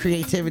keep that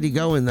creativity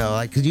going though?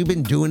 Like, cause you've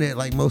been doing it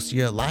like most of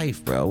your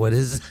life, bro. What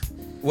is?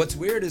 What's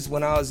weird is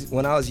when I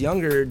was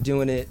younger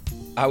doing it,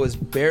 I was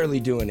barely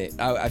doing it.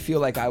 I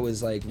feel like I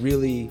was like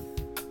really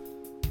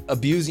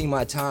abusing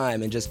my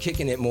time and just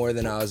kicking it more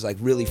than I was like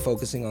really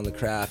focusing on the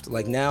craft.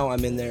 Like now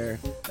I'm in there,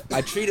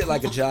 I treat it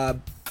like a job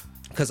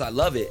because I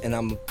love it and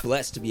I'm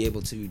blessed to be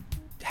able to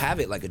have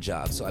it like a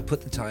job. So I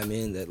put the time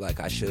in that like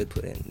I should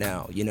put in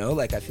now, you know?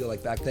 Like I feel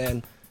like back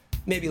then,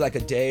 maybe like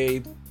a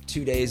day,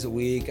 2 days a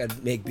week,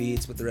 I'd make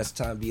beats, but the rest of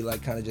the time be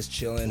like kind of just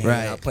chilling,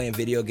 hanging out, playing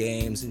video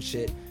games and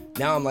shit.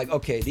 Now I'm like,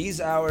 okay, these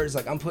hours,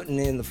 like I'm putting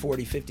in the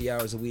 40, 50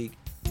 hours a week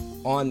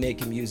on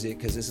making music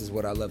because this is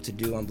what I love to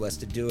do. I'm blessed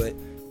to do it.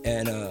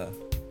 And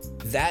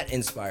that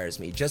inspires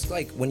me. Just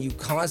like when you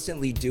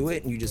constantly do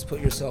it and you just put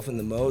yourself in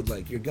the mode,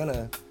 like you're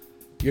gonna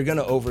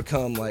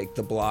overcome like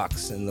the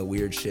blocks and the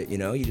weird shit, you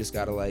know? You just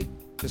gotta like,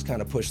 just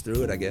kind of push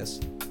through it, I guess.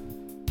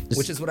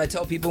 Which is what I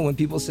tell people when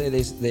people say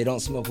they don't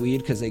smoke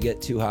weed because they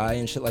get too high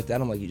and shit like that.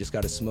 I'm like, you just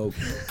got to smoke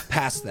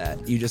past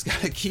that. You just got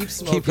to keep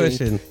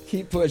smoking,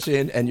 keep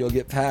pushing, and you'll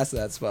get past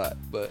that spot.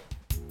 But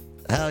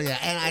hell yeah.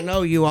 And I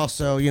know you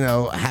also, you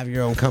know, have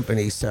your own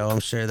company, so I'm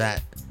sure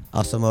that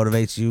also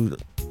motivates you.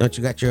 Don't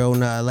you got your own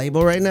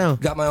label right now?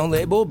 Got my own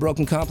label,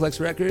 Broken Complex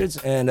Records.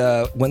 And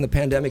when the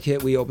pandemic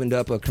hit, we opened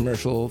up a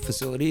commercial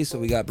facility. So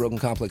we got Broken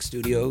Complex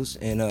Studios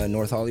in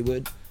North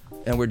Hollywood.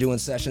 And we're doing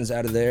sessions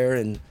out of there,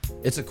 and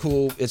it's a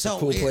cool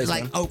place.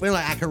 Like man. open,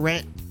 like I could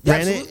rent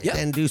it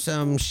and do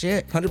some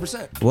shit.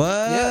 100%. What?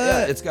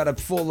 Yeah. It's got a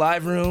full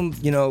live room,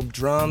 you know,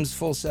 drums,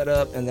 full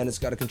setup, and then it's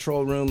got a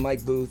control room,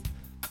 mic booth,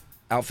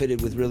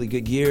 outfitted with really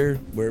good gear.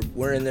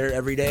 We're in there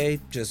every day.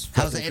 Just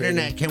how's the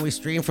internet? Can we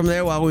stream from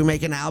there while we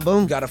make an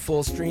album? Got a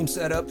full stream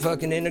setup,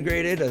 fucking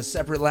integrated, a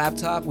separate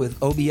laptop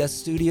with OBS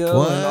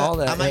Studio and all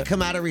that. I might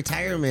come out of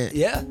retirement.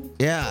 Yeah.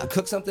 Yeah.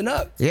 Cook something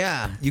up.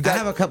 Yeah. I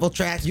have a couple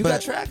tracks. You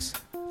got tracks?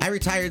 I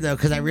retired though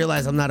because I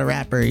realized I'm not a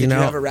rapper. You Did know.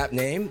 you have a rap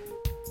name?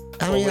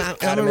 I mean,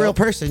 I'm a real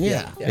person,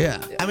 yeah.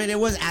 I mean, it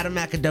was Adam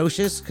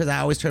Macadocious because I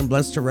always turn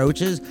blunts to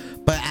roaches,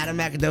 but Adam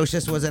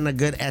Macadocious wasn't a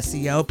good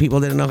SEO. People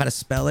didn't know how to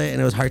spell it, and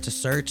it was hard to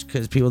search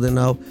because people didn't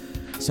know.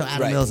 So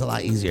Adam Mill's a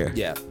lot easier.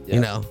 Yeah. You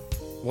know?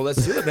 Well,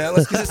 let's do it, man.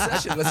 Let's get a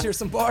session. Let's hear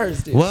some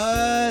bars, dude.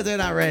 What? They're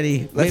not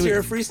ready. Let's hear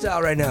a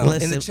freestyle right now.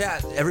 In the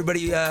chat.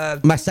 Everybody.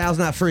 My style's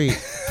not free.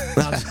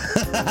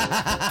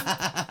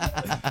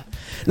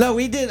 No,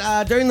 we did,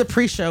 during the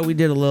pre-show, we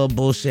did a little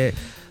bullshit.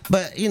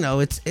 But, you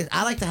know,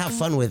 I like to have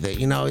fun with it.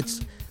 You know,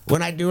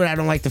 when I do it, I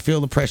don't like to feel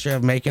the pressure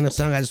of making a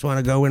song. I just want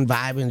to go and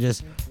vibe and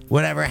just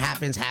whatever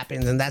happens,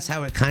 happens. And that's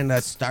how it kind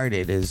of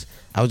started is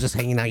I was just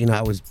hanging out. You know,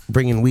 I was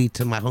bringing weed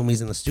to my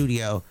homies in the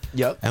studio.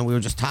 Yep. And we were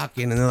just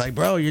talking. And they're like,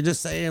 bro, you're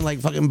just saying like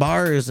fucking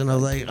bars. And I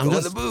was like, I'm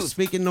just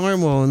speaking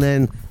normal. And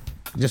then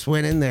just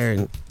went in there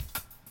and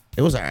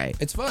it was all right.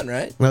 It's fun,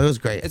 right? No, it was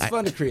great. It's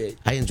fun to create.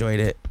 I enjoyed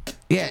it.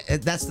 Yeah,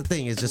 that's the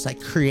thing. It's just like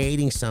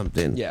creating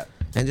something. Yeah.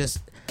 And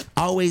just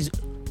always,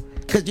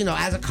 because, you know,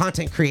 as a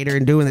content creator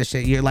and doing this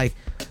shit, you're like,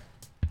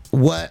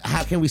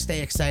 how can we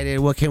stay excited?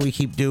 What can we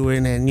keep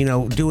doing? And, you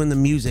know, doing the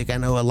music, I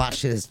know a lot of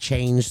shit has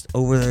changed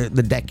over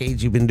the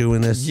decades you've been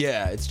doing this.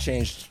 Yeah, it's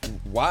changed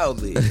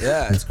wildly.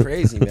 Yeah, it's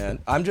crazy, man.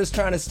 I'm just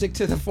trying to stick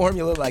to the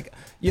formula. Like,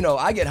 you know,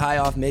 I get high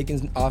off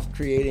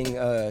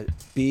creating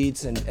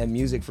beats and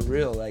music for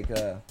real. Like,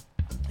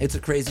 it's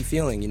a crazy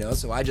feeling, you know?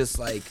 So I just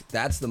like,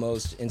 that's the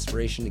most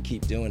inspiration to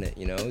keep doing it,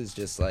 you know? It's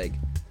just like,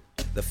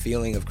 the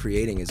feeling of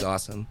creating is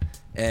awesome.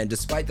 And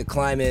despite the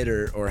climate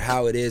or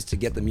how it is to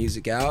get the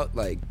music out,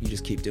 like, you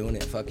just keep doing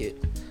it. Fuck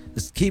it.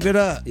 Just keep it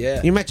up.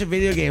 Yeah. You mentioned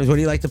video games. What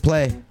do you like to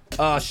play?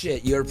 Oh,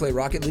 shit. You ever play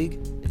Rocket League?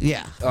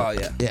 Yeah. Oh,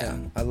 yeah.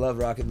 I love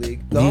Rocket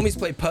League. The homies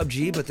play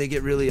PUBG, but they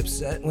get really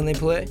upset when they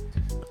play.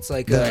 It's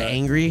like... They're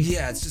angry?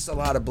 Yeah, it's just a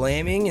lot of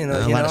blaming. And,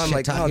 you know, I'm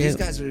like, oh, these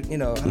guys are, you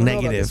know, I don't know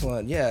about this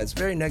one. Yeah, it's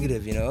very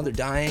negative, you know? They're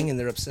dying and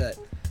they're upset.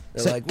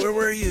 They're like, where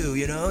were you?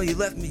 You know, you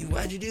left me.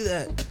 Why'd you do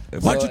that?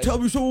 Why'd you tell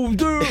me so?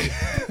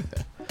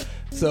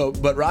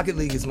 But Rocket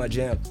League is my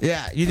jam.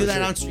 Yeah, you do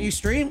that on you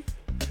stream?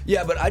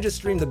 Yeah, but I just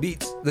stream the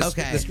beats.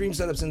 The stream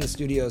setup's in the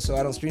studio, so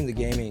I don't stream the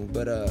gaming.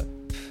 But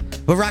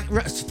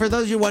for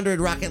those you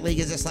wondering, Rocket League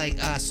is just like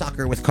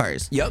soccer with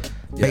cars. Yep.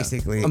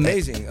 Basically.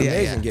 Amazing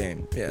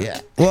game. Yeah.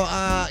 Well,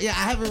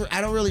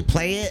 I don't really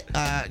play it.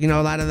 You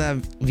know, a lot of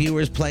the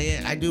viewers play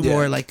it. I do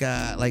more like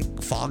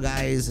Fall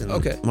Guys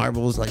and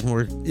marbles, like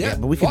more. Yeah,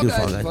 but we could do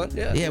Fall Guys. Fun,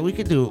 yeah, we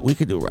could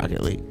do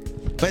Rocket League.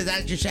 But is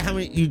that just how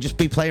many you just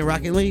be playing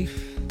Rocket League?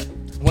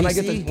 When I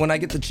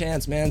get the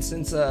chance, man.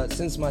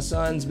 Since my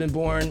son's been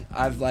born,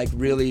 I've like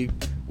really,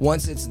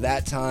 once it's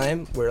that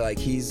time where like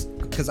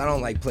because I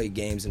don't like play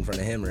games in front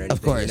of him or anything,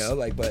 of course. You know,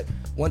 like, but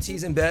once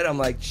he's in bed, I'm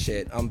like,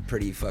 shit, I'm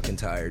pretty fucking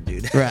tired,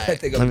 dude. Right. I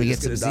think I'm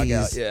just gonna dog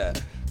out. Yeah.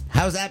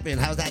 How's that been?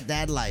 How's that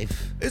dad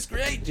life? It's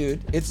great,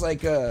 dude. It's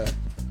like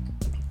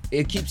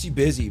it keeps you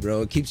busy,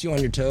 bro. It keeps you on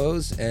your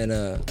toes, and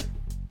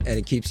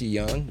it keeps you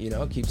young, you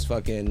know. It keeps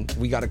fucking.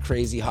 We got a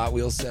crazy Hot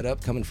Wheels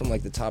setup coming from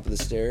like the top of the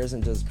stairs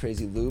and does a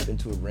crazy loop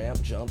into a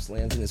ramp, jumps,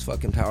 lands in his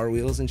fucking Power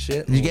Wheels and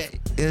shit. Did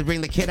it bring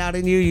the kid out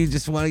in you? You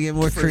just want to get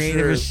more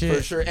creative and shit.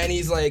 For sure. And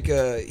he's like,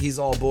 he's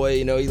all boy,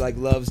 you know. He like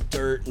loves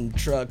dirt and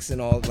trucks and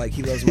all. Like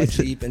he loves my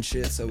Jeep and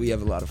shit. So we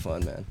have a lot of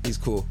fun, man. He's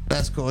cool.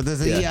 That's cool. Does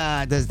he?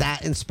 Does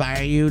that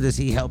inspire you? Does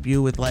he help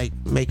you with like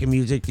making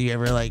music? Do you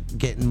ever like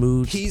get in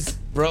moods? He's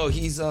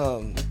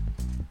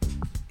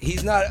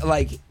not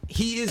like.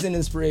 He is an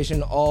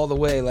inspiration all the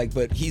way, like,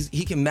 but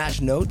he can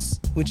match notes,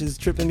 which is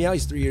tripping me out.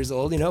 He's 3 years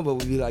old, you know, but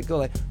we'll be like, go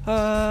like,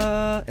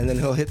 and then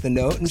he'll hit the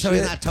note and so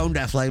shit. he's not tone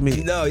deaf like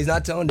me. No, he's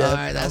not tone deaf. All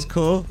right, that's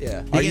cool.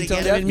 Yeah. Are you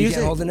tone deaf? You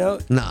can't hold the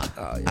note? No.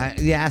 Oh,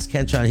 yeah. Ask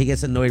Kentron. He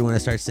gets annoyed when I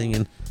start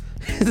singing.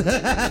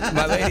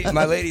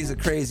 my lady's a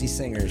crazy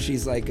singer.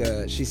 She's like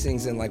she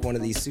sings in like one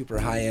of these super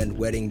high-end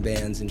wedding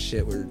bands and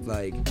shit where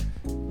like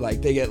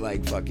they get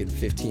like fucking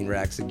 15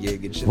 racks a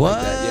gig and shit what?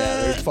 like that.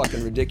 Yeah, they're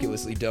fucking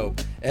ridiculously dope.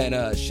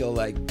 And she'll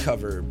like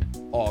cover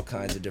all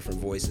kinds of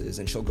different voices,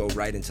 and she'll go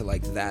right into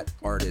like that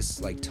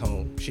artist's like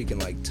tone. She can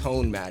like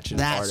tone match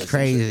an artist. That's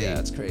crazy. Yeah,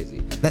 it's crazy.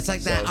 That's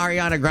like that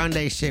Ariana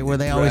Grande shit where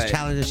they always Right.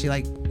 challenge her. She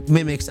like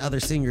mimics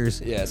other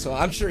singers. Yeah, so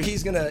I'm sure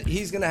he's gonna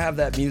have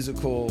that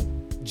musical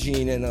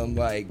gene in him,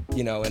 like,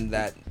 you know, and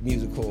that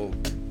musical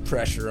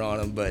pressure on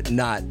him, but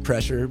not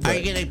pressure. But Are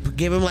you gonna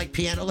give him like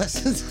piano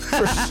lessons?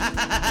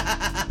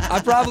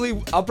 I'll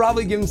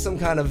probably give him some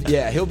kind of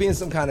he'll be in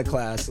some kind of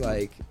class,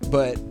 like,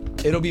 but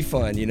it'll be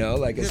fun, you know,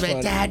 like it's He's like,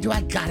 fun. Dad, do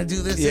I gotta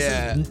do this?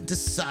 Yeah.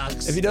 This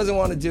sucks. If he doesn't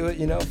want to do it,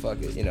 you know,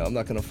 fuck it, you know, I'm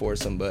not gonna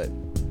force him, but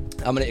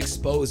I'm gonna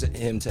expose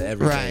him to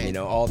everything, Right. you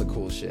know, all the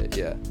cool shit,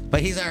 yeah.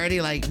 But he's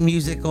already like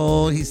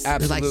musical. He likes the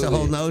Absolutely.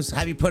 whole nose.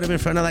 Have you put him in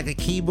front of like a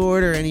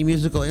keyboard or any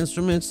musical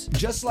instruments?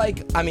 Just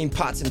like, I mean,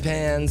 pots and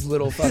pans,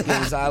 little fucking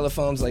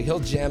xylophones, like he'll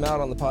jam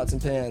out on the pots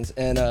and pans,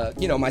 and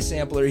you know, my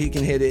sampler, he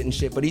can hit it and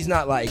shit, but he's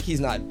not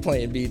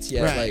playing beats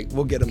yet. Right. Like,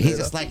 we'll get him. He's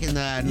just liking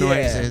the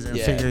noises and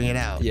figuring it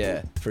out.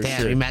 Yeah, for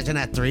Damn, sure. imagine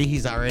at 3,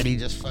 he's already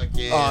just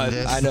fucking. Oh,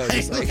 just I know,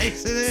 just like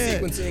lacing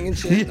it. sequencing and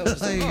shit. And I'm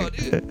just like,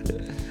 Like, oh,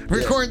 dude.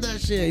 Record that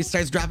shit. He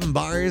starts dropping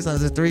bars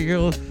as a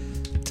 3-year-old,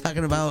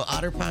 talking about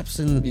otter pops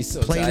and He's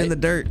so playing tight. in the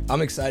dirt.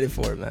 I'm excited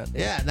for it, man.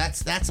 Yeah,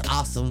 that's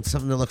awesome.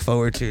 Something to look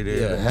forward to,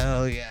 dude. Yeah.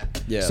 Hell yeah.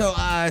 Yeah. So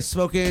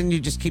smoking, you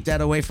just keep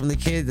that away from the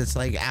kids. It's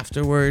like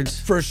afterwards.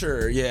 For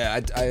sure, yeah.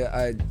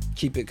 I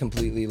keep it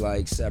completely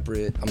like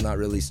separate. I'm not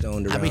really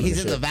stoned around. I mean, he's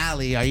in shit. the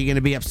valley. Are you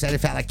gonna be upset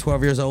if at like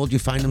 12 years old you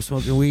find him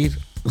smoking weed?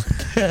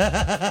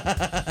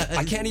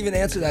 I can't even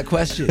answer that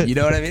question. You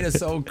know what I mean? It's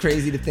so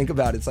crazy to think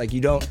about. It's like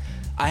you don't.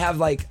 I have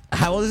like.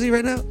 How old is he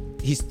right now?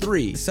 He's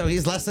 3. So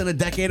he's less than a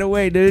decade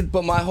away, dude.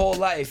 But my whole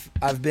life,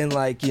 I've been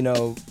like, you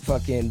know,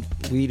 fucking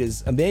weed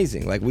is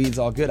amazing. Like, weed's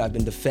all good. I've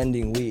been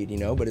defending weed, you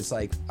know? But it's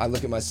like, I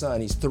look at my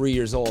son, he's 3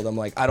 years old. I'm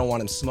like, I don't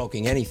want him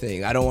smoking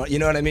anything. I don't want, you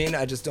know what I mean?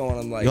 I just don't want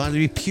him like. You want to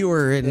be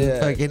pure and Yeah.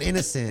 fucking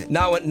innocent.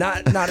 Not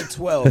at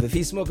 12. If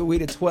he's smoking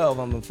weed at 12,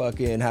 I'm gonna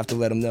fucking have to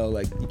let him know,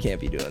 like, you can't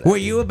be doing that. Were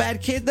you a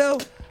bad kid, though?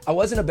 I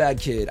wasn't a bad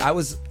kid. I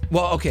was,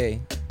 well, okay.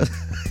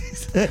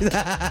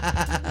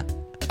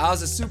 I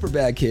was a super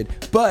bad kid,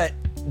 but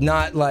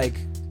not like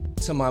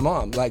to my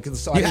mom. Like,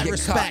 so I You didn't had get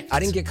respect. caught. I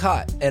didn't get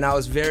caught, and I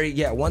was very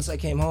once I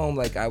came home,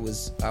 like I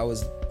was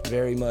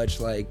very much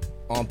like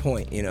on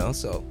point, you know.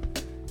 So,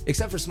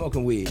 except for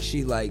smoking weed,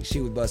 she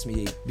would bust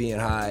me being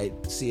high,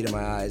 see it in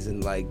my eyes,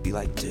 and like be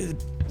like,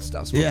 dude,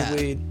 stop smoking Yeah.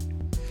 weed.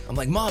 I'm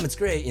like, Mom, it's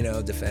great, you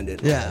know, defend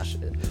it. and all Yeah. that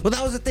shit. Well,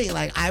 that was the thing.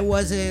 Like, I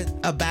wasn't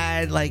a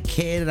bad like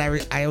kid, and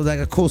I was like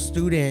a cool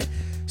student.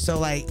 So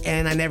like,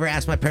 and I never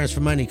asked my parents for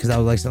money because I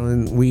was like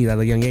selling weed at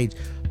a young age.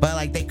 But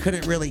like, they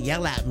couldn't really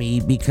yell at me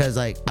because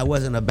like I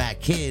wasn't a bad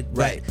kid.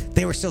 But Right.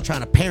 they were still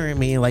trying to parent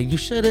me and like, you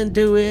shouldn't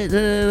do it. Da,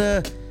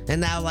 da, da. And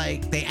now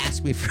like they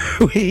ask me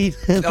for weed.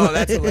 Oh,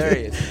 that's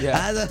hilarious. Yeah.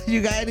 I was like,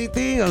 you got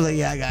anything? I was like,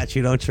 yeah, I got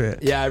you. Don't trip.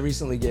 Yeah, I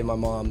recently gave my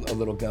mom a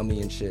little gummy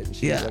and shit, and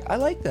she was Yeah. like, I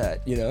like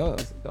that, you know. I was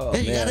like, oh, Yeah,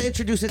 you man. gotta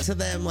introduce it to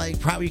them. Like,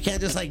 probably you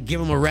can't just like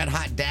give them a red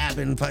hot dab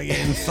and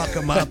fucking fuck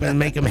them up and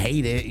make them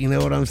hate it. You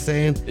know what I'm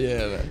saying?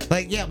 Yeah, man.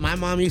 Like, yeah, my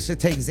mom used to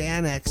take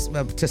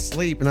Xanax to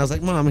sleep, and I was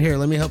like, Mom, here,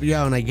 let me help you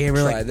out. And I gave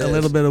her Try like this. a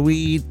little bit of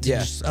weed, Yeah.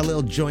 just a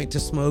little joint to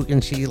smoke,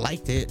 and she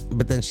liked it.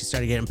 But then she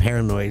started getting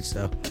paranoid.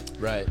 So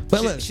Right. But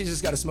she, look- she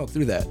just got to smoke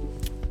through that.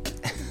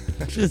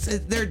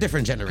 they're a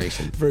different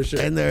generation For sure.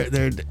 and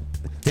they're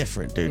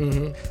different, dude.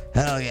 Mm-hmm.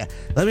 Hell yeah.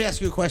 Let me ask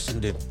you a question,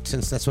 dude.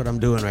 Since that's what I'm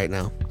doing right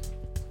now.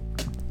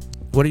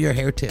 What are your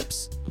hair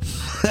tips?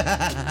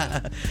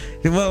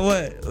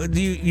 What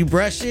do you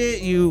brush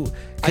it? You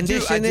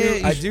condition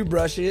it? I do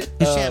brush it.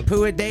 You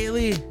shampoo it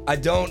daily? I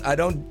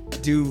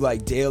don't do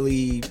like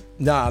daily.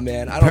 Nah,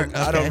 man. I don't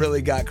Okay.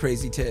 really got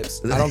crazy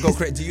tips. I don't go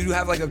crazy. Do you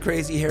have like a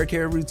crazy hair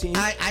care routine?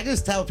 I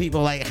just tell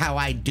people like how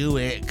I do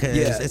it because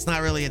Yeah. it's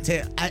not really a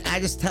tip. I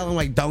just tell them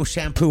like don't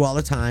shampoo all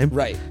the time.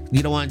 Right.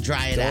 You don't want to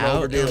dry it Don't out.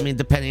 overdo I it. mean,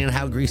 depending on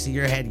how greasy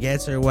your head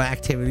gets or what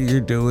activity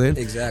you're doing.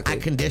 Exactly. I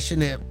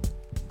condition it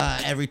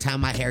every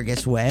time my hair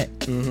gets wet.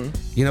 Mm-hmm.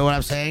 You know what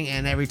I'm saying?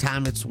 And every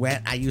time it's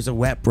wet, I use a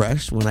wet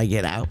brush when I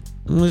get out.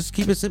 And just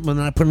keep it simple. And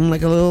then I put in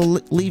like a little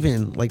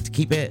leave-in, like to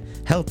keep it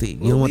healthy.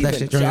 You don't want that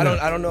shit. See,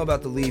 I don't know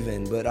about the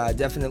leave-in, but I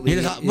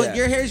definitely. But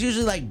your hair's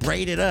usually like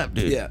braided up,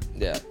 dude.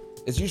 Yeah.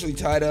 It's usually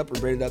tied up or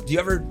braided up. Do you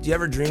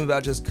ever dream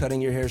about just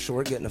cutting your hair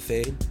short, getting a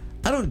fade?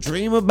 I don't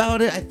dream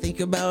about it. I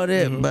think about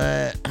it,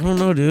 but I don't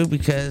know, dude.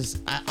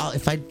 Because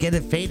if I get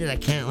it faded, I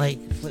can't like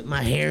flip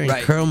my hair and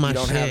curl my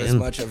shit. You don't have as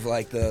much of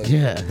like the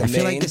I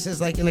feel like this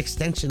is like an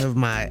extension of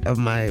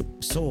my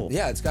soul.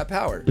 Yeah, it's got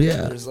power.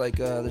 Yeah,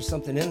 there's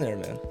something in there,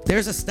 man.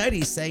 There's a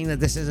study saying that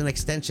this is an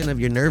extension of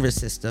your nervous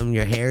system.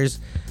 Your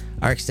hairs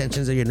are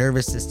extensions of your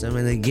nervous system,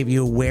 and they give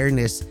you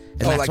awareness.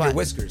 And like your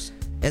whiskers.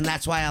 And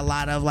that's why a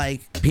lot of like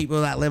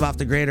people that live off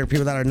the grid or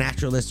people that are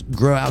naturalists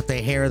grow out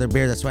their hair or their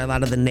beard. That's why a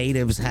lot of the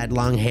natives had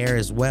long hair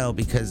as well,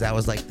 because that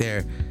was like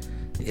their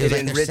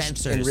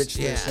sensors. Enriched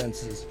their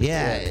senses.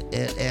 Yeah,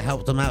 it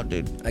helped them out,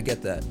 dude. I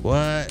get that.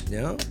 What?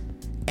 Yeah.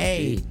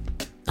 Hey,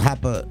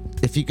 Hoppa,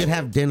 if you could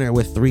have dinner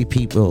with 3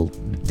 people,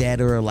 dead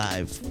or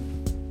alive,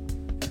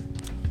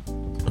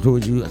 who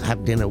would you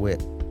have dinner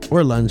with?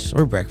 Or lunch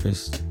or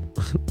breakfast?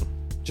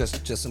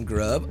 just some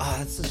grub.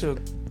 That's such a.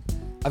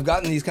 I've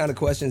gotten these kind of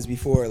questions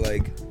before.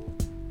 Like,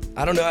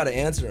 I don't know how to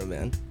answer them,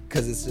 man,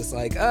 because it's just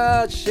like,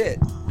 shit.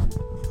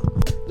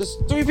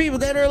 Just 3 people,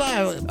 dead or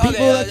alive.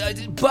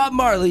 Bob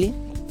Marley.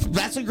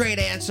 That's a great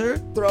answer.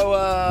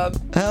 Throw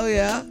hell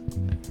yeah.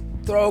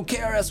 Throw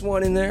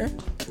KRS-One in there,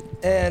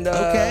 and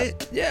okay.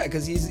 Yeah,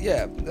 because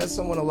that's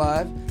someone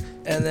alive.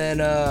 And then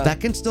that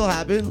can still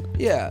happen.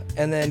 Yeah,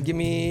 and then give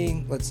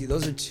me. Let's see.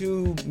 Those are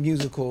 2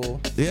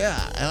 musical. Yeah,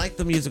 I like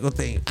the musical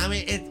thing. I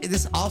mean,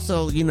 this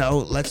also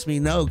lets me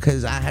know,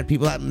 because I had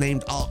people that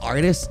named all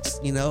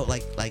artists.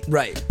 Like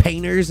right.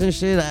 painters and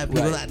shit. I had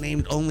people that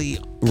named only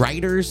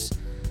writers.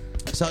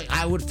 So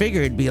I would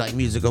figure it'd be like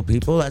musical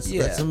people. That's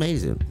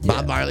amazing. Yeah.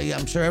 Bob Marley,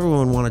 I'm sure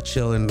everyone would want to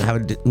chill and have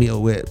a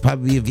meal with.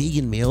 Probably be a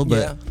vegan meal,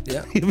 but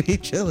yeah. You'd be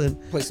chilling.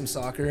 Play some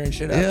soccer and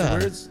shit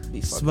afterwards. Be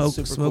smoke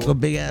cool. A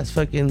big ass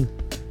fucking.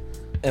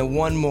 And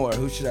one more.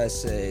 Who should I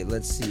say?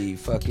 Let's see.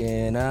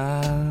 Fucking.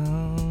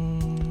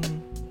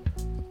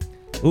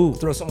 Ooh.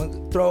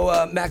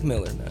 Throw Mac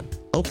Miller, man.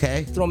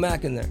 Okay. Throw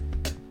Mac in there.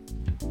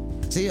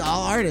 See,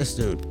 all artists,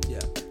 dude.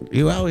 Yeah.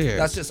 You out here.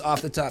 That's just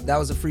off the top. That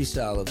was a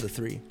freestyle of the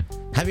 3.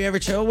 Have you ever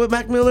chilled with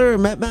Mac Miller or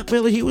met Mac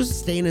Miller? He was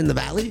staying in the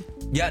Valley.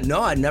 Yeah,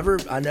 no, I never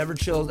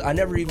chilled. I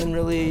never even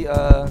really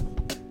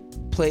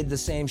played the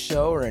same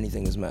show or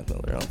anything as Mac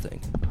Miller, I don't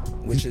think.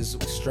 Which is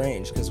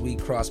strange, because we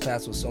cross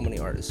paths with so many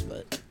artists,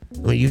 but I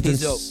mean, you've done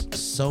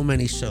so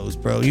many shows,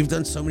 bro. You've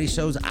done so many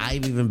shows.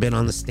 I've even been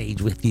on the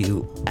stage with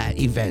you at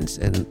events,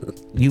 and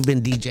you've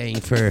been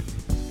DJing for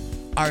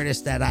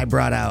artists that I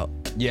brought out.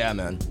 Yeah,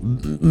 man.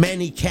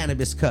 Many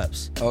cannabis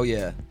cups. Oh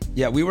yeah.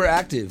 Yeah, we were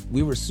active.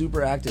 We were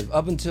super active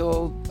up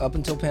until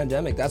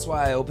pandemic. That's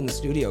why I opened the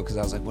studio, because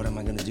I was like, what am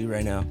I gonna do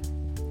right now?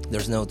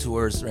 There's no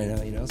tours right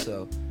now,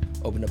 so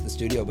opened up the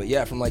studio. But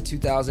yeah, from like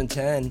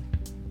 2010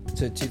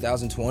 to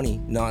 2020,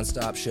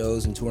 nonstop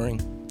shows and touring.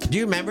 Do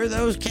you remember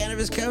those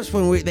cannabis cups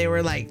when they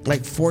were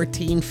like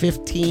 14,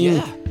 15?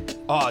 Yeah.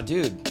 Oh,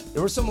 dude, it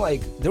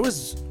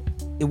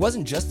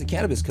wasn't just the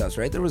cannabis cups,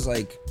 right? There was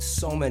like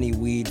so many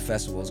weed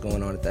festivals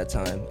going on at that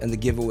time, and the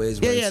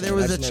giveaways. Yeah, there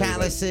was the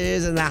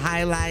chalices and the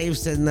high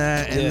lifes and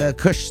the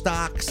Kush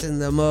stocks and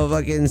the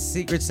motherfucking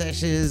secret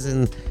sessions,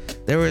 and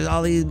there was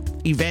all these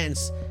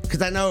events.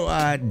 Because I know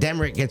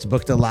Demrick gets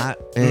booked a lot,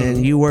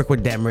 and you work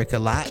with Demrick a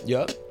lot.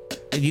 Yep.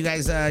 You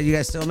guys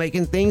still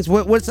making things?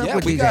 What's up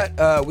with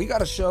DJ? We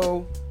got a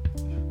show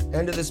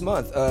end of this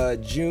month,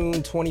 June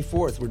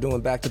 24th. We're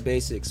doing Back to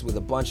Basics with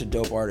a bunch of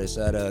dope artists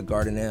at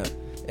Garden Amp.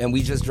 And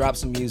we just dropped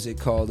some music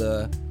called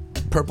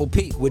Purple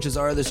Peak, which is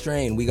our other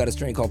strain. We got a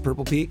strain called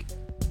Purple Peak,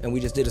 and we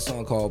just did a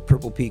song called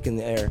Purple Peak in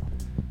the Air.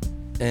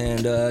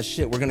 And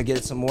we're going to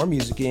get some more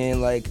music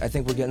in. Like, I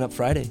think we're getting up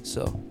Friday.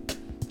 So,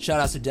 shout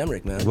out to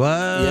Demrick, man.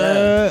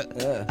 What?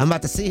 Yeah. I'm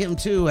about to see him,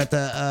 too, at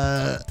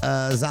the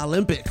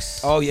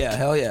Zolympics. Oh, yeah.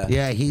 Hell yeah.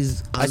 Yeah,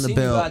 he's on the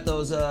bill. You got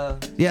those...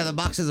 Yeah, the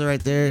boxes are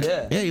right there.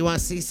 Yeah. Yeah, you want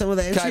to see some of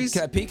the entries?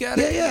 Can I peek at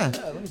it? Yeah.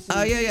 Let me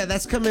see. Yeah,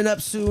 that's coming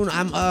up soon.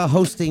 I'm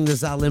hosting the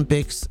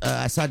Zolympics.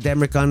 I saw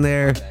Demrick on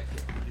there.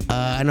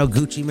 I know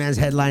Gucci Man's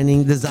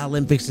headlining. The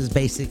Zolympics is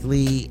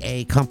basically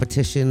a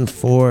competition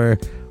for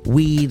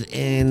weed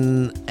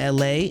in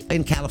LA,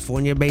 in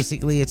California,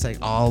 basically. It's like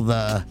all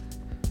the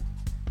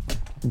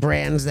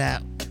brands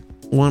that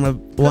want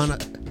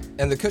to.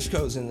 And the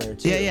Kushco's in there,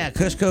 too. Yeah,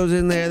 Kushco's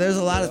in there. There's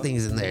a lot of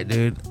things in there,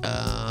 dude.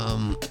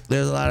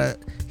 There's a lot of...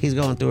 He's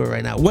going through it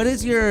right now. What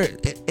is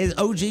is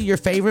OG your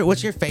favorite?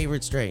 What's your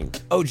favorite strain?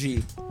 OG.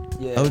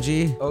 Yeah.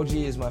 OG? OG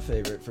is my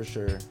favorite, for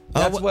sure.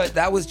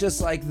 That was just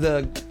like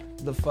the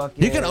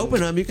fucking... You can open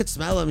them. You can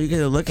smell them. You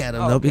can look at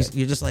them. Okay.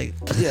 You're just like...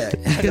 Yeah.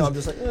 I'm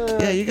just like...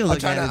 Yeah, you can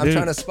look at it, I'm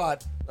trying to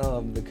spot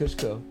the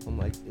Kushco. I'm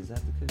like, is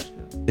that the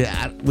Kushco?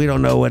 Yeah, we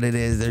don't know what it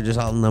is. They're just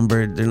all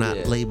numbered. They're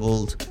not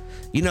labeled.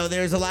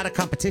 There's a lot of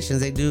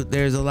competitions.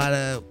 There's a lot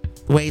of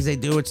ways they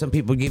do it. Some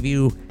people give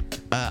you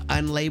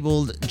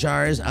unlabeled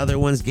jars. Other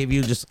ones give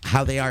you just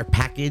how they are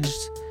packaged.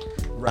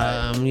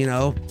 Right. You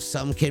know,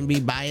 some can be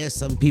biased.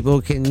 Some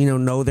people can,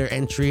 know their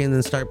entry and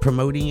then start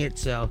promoting it.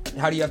 So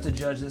How do you have to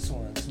judge this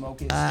one?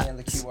 Smoke it, scan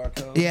the QR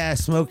code? yeah,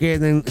 smoke it,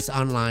 and then it's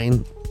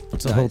online.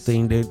 It's a whole Nice.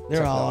 thing, dude.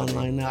 They're all Technology.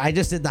 online now. I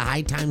just did the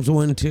High Times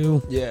one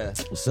too. Yeah.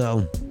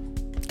 So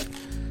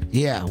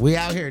yeah, we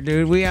out here,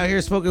 dude. We out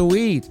here smoking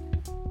weed.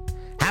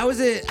 How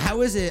is it?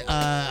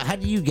 How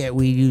do you get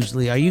weed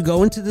usually? Are you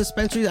going to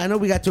dispensaries? I know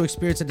we got to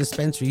experience a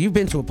dispensary. You've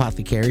been to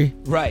Apothecary.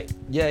 Right.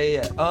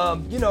 Yeah.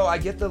 I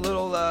get the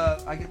little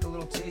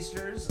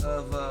tasters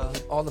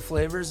of all the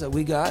flavors that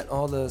we got.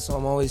 So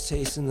I'm always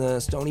tasting the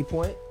Stony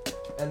Point,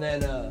 and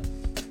then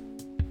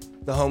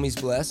the homies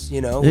bless.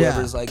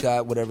 Whoever's like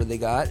got whatever they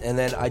got, and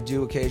then I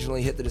do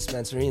occasionally hit the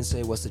dispensary and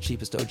say, "What's the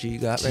cheapest OG you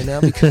got right now?"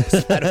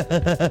 Because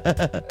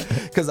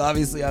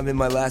obviously I'm in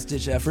my last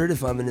ditch effort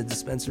if I'm in a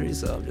dispensary,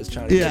 so I'm just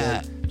trying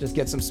to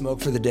get some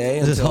smoke for the day.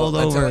 Just hold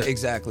over.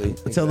 Exactly.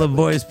 Until the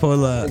boys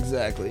pull up.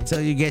 Exactly.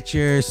 Until you get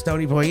your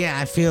Stony Point. Yeah,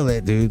 I feel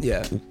it, dude.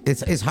 Yeah.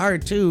 It's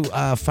hard too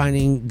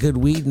finding good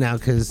weed now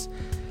because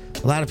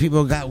a lot of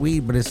people got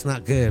weed, but it's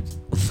not good.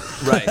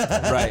 Right.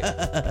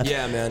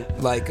 Yeah, man.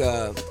 Like,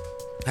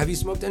 have you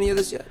smoked any of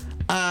this yet?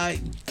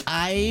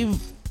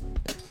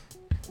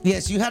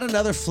 Yes, you had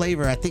another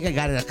flavor. I think I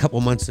got it a couple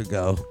months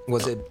ago.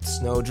 Was it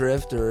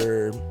Snowdrift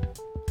or?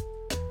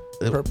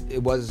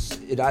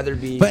 It'd either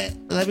be. But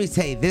let me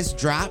tell you, this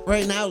drop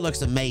right now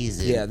looks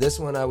amazing. Yeah, this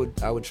one I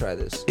would try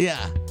this.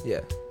 Yeah.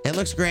 Yeah. It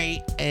looks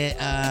great. It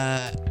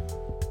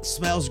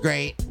smells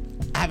great.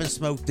 I haven't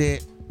smoked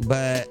it,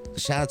 but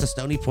shout out to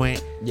Stony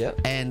Point. Yeah.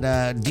 And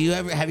have you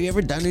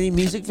ever done any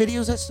music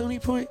videos at Stony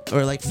Point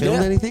or like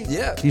filmed anything?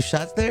 Yeah. You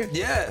shot there?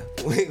 Yeah.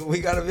 We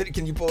got a video.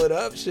 Can you pull it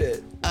up?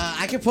 Shit.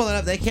 I can pull it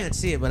up. They can't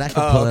see it, but I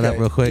can pull it up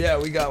real quick. Yeah,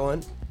 we got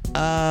one.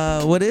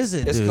 What is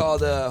it? It's dude?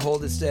 called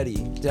Hold It Steady.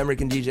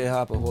 Demrick and DJ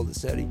Hoppa, Hold It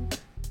Steady.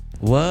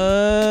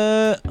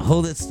 What?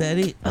 Hold it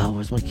steady. Oh,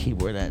 where's my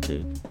keyboard at,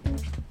 dude?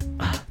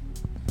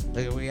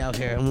 Look at we out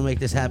here. I'm gonna make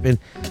this happen.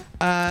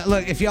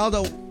 Look, if y'all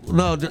don't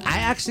know, dude, I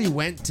actually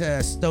went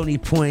to Stony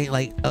Point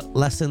like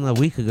less than a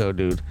week ago,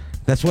 dude.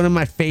 That's one of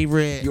my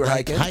favorite You were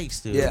hiking?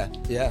 hikes, dude.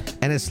 Yeah.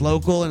 And it's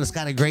local and it's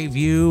got a great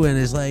view and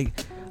it's like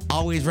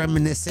always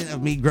reminiscent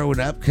of me growing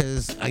up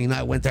because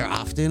I went there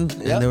often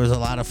and there was a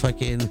lot of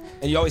fucking.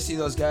 And you always see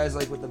those guys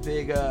like with the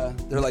big,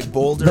 they're like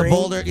bouldering. The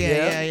boulder,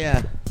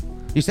 yeah.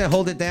 You said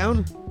hold it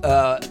down?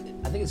 I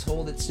think it's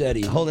Hold It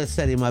Steady. Hold it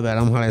steady, my bad.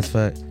 I'm high as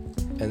fuck.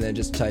 And then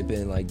just type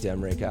in like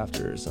Demrick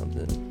after or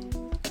something.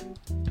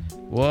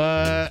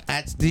 What?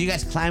 Did you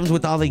guys climb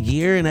with all the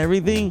gear and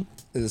everything?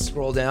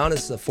 Scroll down,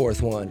 it's the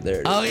fourth one. There it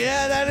is. Oh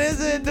yeah, that is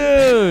it,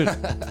 dude.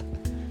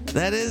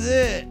 That is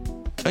it.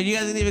 Oh, you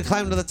guys didn't even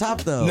climb to the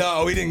top though.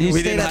 No, we didn't. You We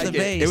stayed didn't at hike the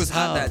base. it. It was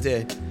hot that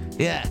day.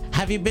 Yeah.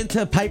 Have you been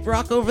to Pipe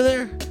Rock over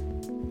there?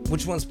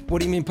 Which one's? What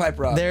do you mean Pipe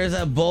Rock? There's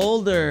a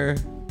boulder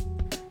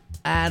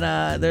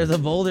there's a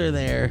boulder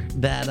there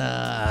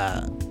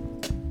that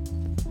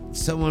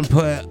someone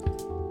put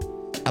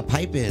a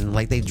pipe in,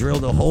 like they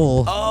drilled a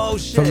hole. Oh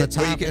shit! From the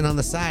top and on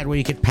the side where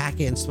you could pack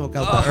it and smoke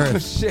out the earth. Oh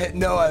shit!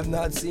 No, I've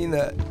not seen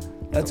that.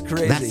 That's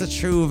crazy. That's a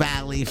true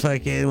valley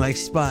fucking like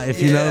spot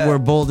if you know where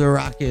Boulder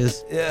Rock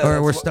is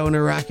or where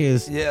Stoner Rock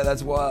is. Yeah,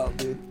 that's wild,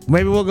 dude.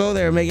 Maybe we'll go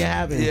there and make it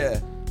happen. Yeah.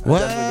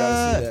 What? I definitely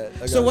gotta see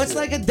that. So what's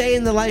like a day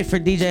in the life for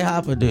DJ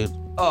Hoppa, dude?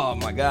 Oh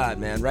my god,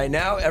 man! Right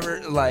now,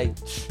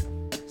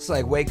 it's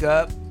like wake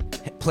up,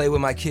 play with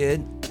my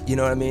kid. You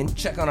know what I mean?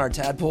 Check on our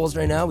tadpoles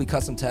right now. We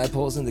caught some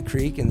tadpoles in the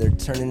creek, and they're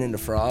turning into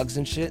frogs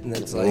and shit. And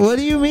it's like, what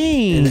do you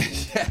mean?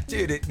 Yeah,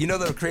 dude. You know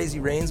the crazy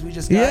rains we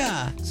just got?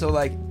 Yeah. So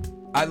like,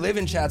 I live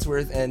in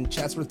Chatsworth, and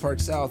Chatsworth Park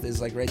South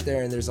is like right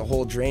there, and there's a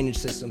whole drainage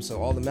system.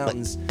 So all the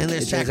mountains. And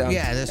there's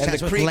there's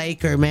Chatsworth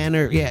Lake or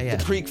Manor. Yeah.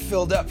 The creek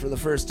filled up for the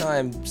first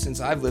time since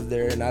I've lived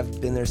there, and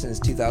I've been there since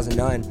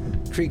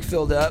 2009. Creek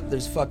filled up.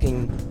 There's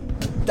fucking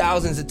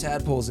thousands of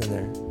tadpoles in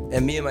there.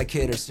 And me and my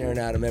kid are staring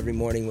at them every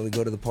morning when we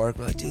go to the park.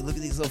 We're like, dude, look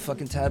at these little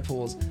fucking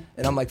tadpoles.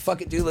 And I'm like,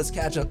 fuck it, dude, let's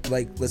catch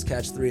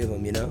 3 of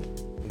them, you know?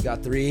 We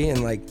got 3,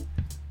 and like,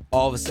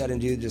 all of a sudden,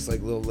 dude, just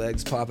like little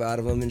legs pop out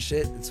of them and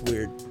shit. It's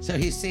weird. So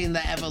he's seeing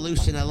the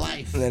evolution of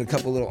life. And then a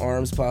couple little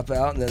arms pop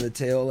out, and then the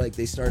tail, like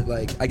they start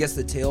I guess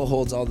the tail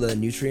holds all the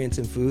nutrients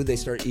in food. They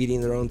start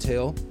eating their own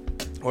tail.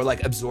 Or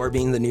like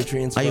absorbing the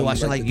nutrients. Are you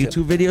watching like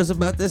YouTube videos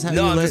about this?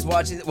 No, I'm just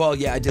watching. Well,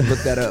 yeah, I did look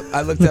that up.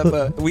 I looked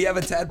up. We have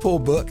a tadpole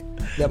book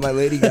that my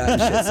lady got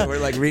and shit. So we're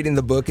like reading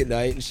the book at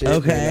night and shit.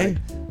 Okay.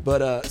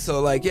 But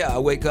so like I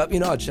wake up,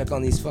 I check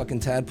on these fucking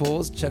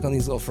tadpoles, check on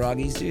these little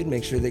froggies, dude.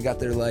 Make sure they got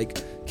their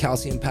like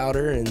calcium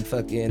powder and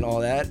fucking all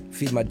that.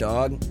 Feed my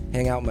dog,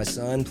 hang out with my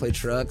son, play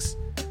trucks,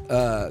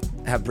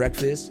 have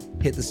breakfast,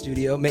 hit the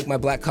studio, make my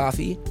black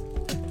coffee,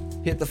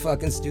 hit the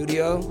fucking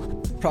studio.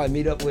 Probably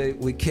meet up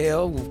with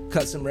Kale, we'll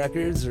cut some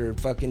records or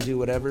fucking do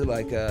whatever,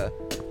 like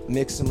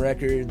mix some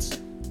records,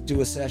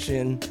 do a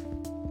session.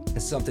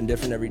 It's something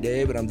different every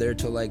day, but I'm there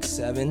till like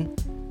 7.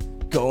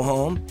 Go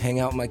home, hang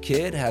out with my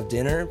kid, have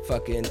dinner,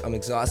 fucking, I'm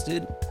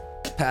exhausted.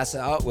 pass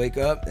out, wake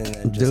up, and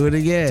then just do it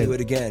again. Do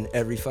it again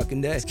every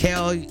fucking day.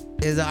 Kale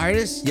is an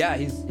artist? Yeah,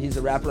 he's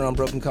a rapper on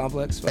Broken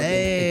Complex. Fucking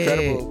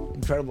Hey.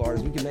 incredible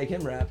artist. We can make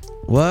him rap.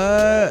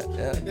 What?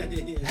 Yeah.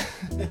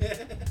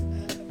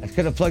 I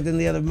could have plugged in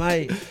the other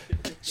mic.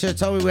 Should have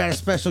told me we had a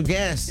special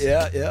guest.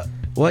 Yeah.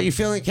 What, you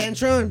feeling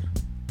Kentron?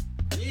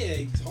 Yeah,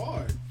 it's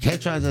hard.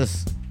 Kentron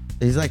just,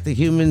 he's like the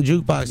human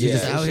jukebox. He's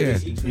just out here.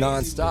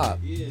 Non-stop.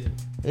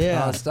 Yeah.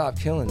 Non-stop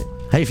killing it.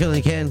 How you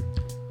feeling, Ken?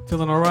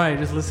 Feeling all right,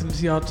 just listening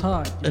to y'all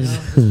talk. You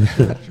know?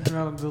 Tripping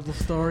out on the little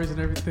stories and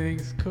everything.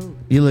 It's cool.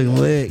 You look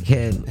lit,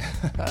 Ken.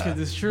 Because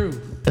it's true.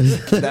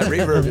 That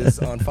reverb is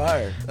on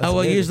fire. That's Oh, well,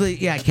 amazing. usually,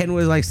 yeah, Ken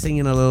was like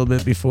singing a little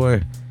bit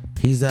before.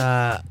 He's,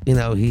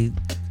 he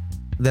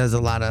does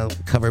a lot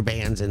of cover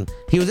bands, and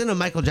he was in a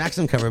Michael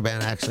Jackson cover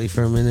band actually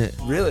for a minute.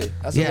 Really?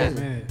 That's Yeah.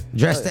 amazing. Man,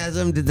 Dressed as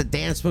him, did the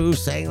dance moves,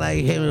 sang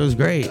like him. It was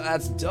great.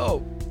 That's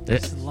dope.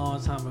 that's a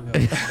long time ago.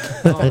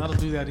 I don't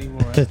do that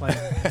anymore. It's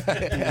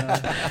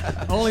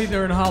like, only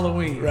during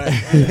Halloween. Right.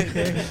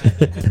 Okay?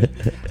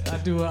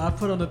 I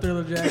put on the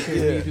Thriller jacket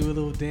and we do a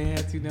little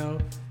dance,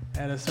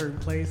 at a certain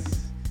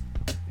place.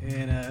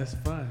 And it's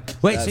fun.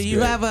 Wait, That's so you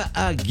great. have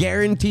a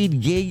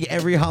guaranteed gig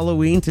every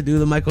Halloween to do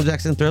the Michael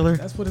Jackson Thriller?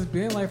 That's what it's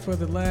been like for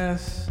the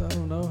last, I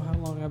don't know how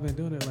long I've been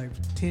doing it, like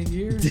 10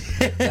 years.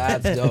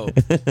 That's dope.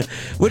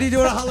 What do you do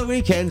on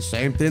Halloween, Ken?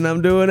 Same thing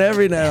I'm doing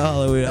every night on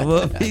Halloween. I'm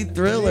gonna be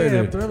Thriller.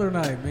 Yeah, dude. Thriller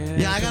night, man.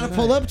 Yeah, I gotta Thriller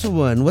pull night. up to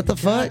one. What the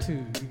fuck?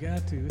 You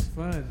got to. It's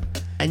fun.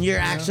 And you're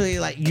actually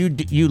like you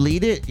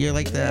lead it. You're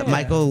like the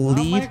Michael I'm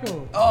lead.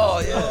 Michael.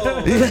 Oh,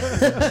 yeah.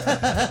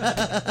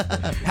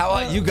 How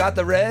you got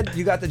the red?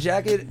 You got the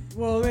jacket?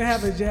 Well, they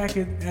have a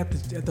jacket at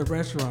the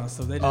restaurant,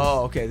 so they just.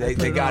 Oh, okay. They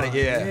put got it. on.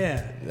 Yeah.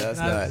 Yeah. That's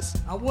And nice.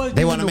 I was.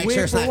 They using wanna the make wig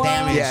sure it's for a not while.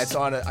 damaged. Yeah, it's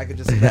on it. I could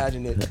just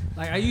imagine it.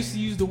 Like I used to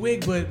use the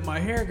wig, but my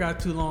hair got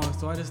too long,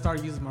 so I just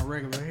started using my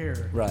regular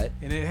hair. Right.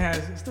 And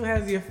it still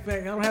has the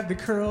effect. I don't have the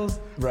curls,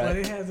 Right. but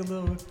it has a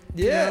little.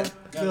 Yeah.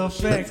 Little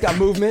effect. It's got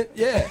movement.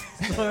 Yeah.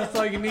 So that's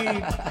all you need. You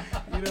know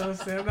what I'm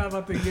saying? I'm not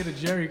about to get a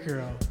Jerry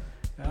curl.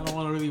 I don't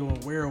want to really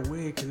wear a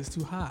wig because it's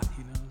too hot.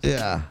 You know.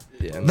 Yeah.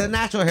 Yeah, The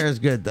natural hair is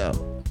good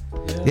though.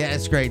 Yeah. Yeah,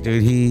 it's great,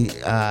 dude. He's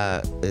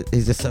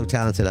just so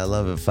talented. I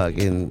love it.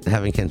 Fucking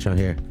having Kentron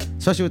here,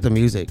 especially with the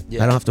music.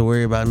 Yeah. I don't have to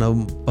worry about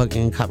no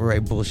fucking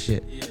copyright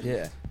bullshit.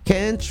 Yeah.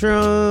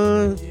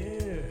 Kentron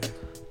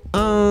Yeah.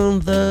 on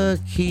the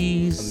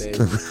keys.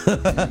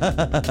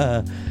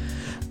 Amazing.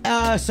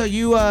 So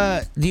you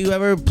do you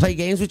ever play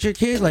games with your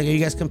kid? Like, are you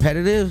guys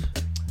competitive?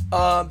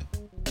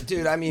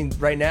 Dude, I mean,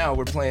 right now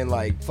we're playing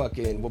like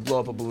fucking. We'll blow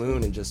up a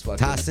balloon and just fucking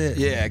Toss it.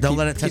 Yeah. Don't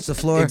let it touch the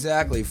floor.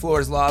 Exactly. Floor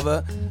is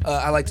lava.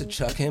 I like to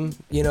chuck him.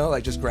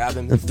 Like just grab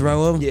him. And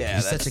throw him? Yeah,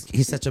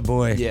 He's such a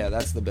boy. Yeah,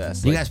 that's the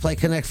best. You Like, guys play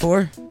Connect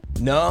 4?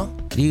 no,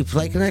 Do you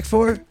play Connect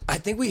 4? I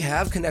think we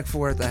have Connect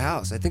 4 at the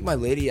house. I think my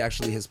lady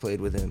actually has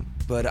played with him.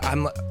 But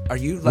are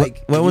you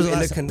like when are was you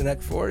the into last-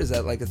 Connect 4? Is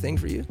that like a thing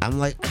for you? I'm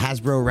like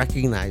Hasbro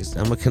recognized.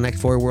 I'm a Connect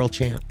 4 world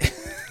champ.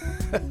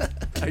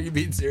 Are you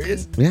being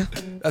serious? Yeah.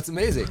 That's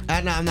amazing. No,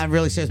 I'm not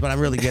really serious, but I'm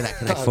really good at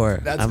Connect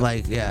 4. That's I'm cool.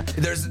 like, yeah.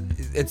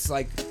 It's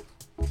like,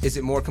 is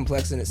it more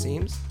complex than it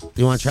seems?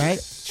 You want to try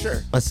it?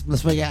 Sure. Let's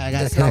make it. I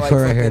got a It's not Connect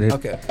 4 right here, dude.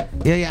 Okay.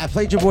 Yeah. I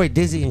played your boy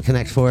Dizzy in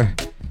Connect 4,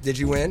 Did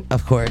you win?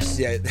 of course.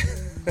 Yeah.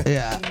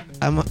 Yeah.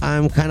 I'm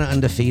kind of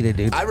undefeated,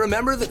 dude. I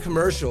remember the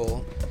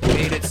commercial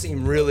made it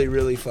seem really,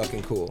 really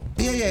fucking cool.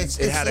 Yeah.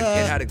 It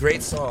had a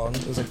great song.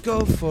 It was like,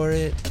 go for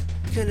it,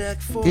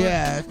 Connect 4.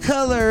 Yeah,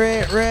 color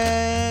it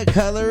red,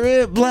 color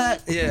it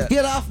black. Yeah.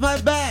 Get off my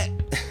back.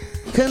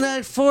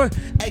 Connect 4.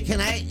 Hey,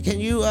 can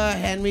you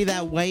hand me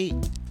that white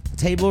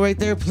table right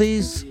there,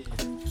 please?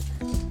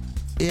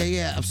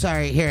 Yeah. I'm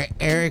sorry. Here,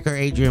 Eric or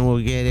Adrian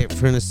will get it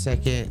for in a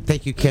second.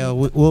 Thank you, Kel.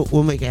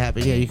 We'll make it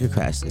happen. Yeah, you can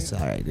crash this. All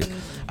right, dude.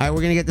 All right,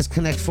 we're gonna get this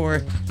Connect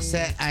 4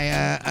 set.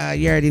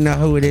 You already know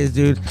who it is,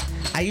 dude.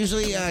 I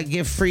usually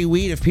give free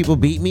weed if people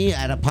beat me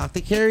at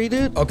Apothecary,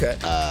 dude. Okay.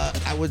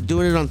 I was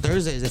doing it on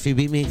Thursdays. If you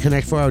beat me in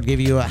Connect 4, I would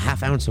give you a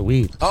half ounce of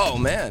weed. Oh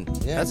man,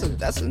 Yeah.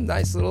 that's a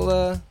nice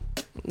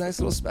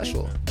little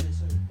special.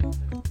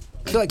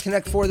 I feel like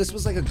Connect 4, this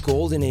was like a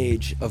golden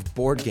age of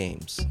board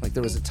games. Like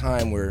there was a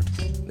time where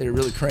they were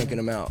really cranking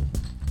them out.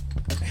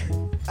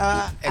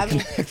 And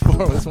Connect 4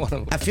 was one of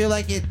them. I feel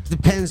like it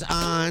depends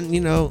on,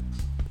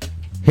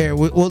 Here,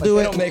 we'll do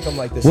they it. don't make 'em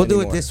like this We'll do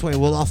it anymore. this way.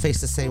 We'll all face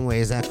the same way.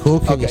 Is that cool?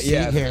 Can you Okay, see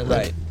yeah, it? Here, look.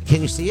 right.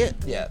 Can you see it?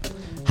 Yeah.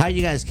 How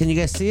you guys? Can you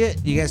guys see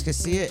it? You guys can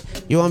see it?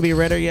 You want to be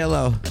red or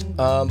yellow?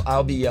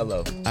 I'll be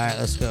yellow. All right,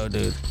 let's go,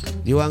 dude.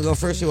 You want to go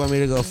first? Or you want me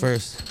to go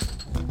first?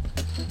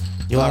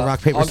 You want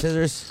rock, paper,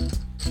 scissors?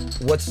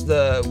 What's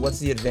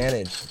the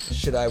advantage?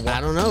 Should I?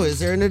 I don't know. Is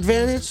there an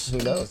advantage? Who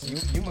knows?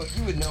 You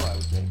would know, I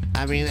would think.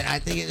 I mean, I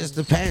think it just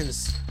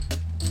depends.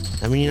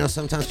 I mean,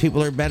 sometimes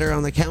people are better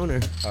on the counter.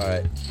 All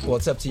right. Well,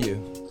 it's up to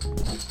you.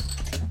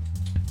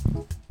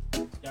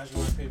 Y'all should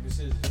rock, paper,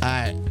 scissors. All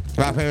right,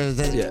 rock, paper,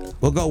 scissors. Yeah.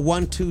 We'll go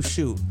 1, 2,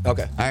 shoot.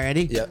 Okay. All right,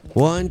 ready? Yep.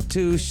 1,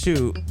 2,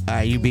 shoot. All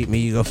right, you beat me.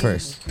 You go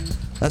first.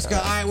 Let's go.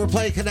 All right, we're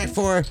playing Connect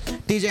 4.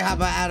 DJ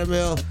Hoppa, Adam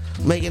Mill.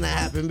 Making that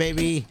happen,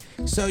 baby.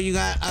 So you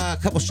got a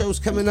couple shows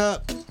coming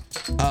up.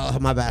 Oh,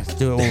 my bad.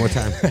 Do it one more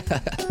time.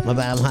 My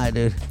bad. I'm high,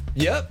 dude.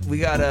 Yep, we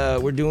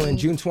got we're doing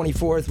June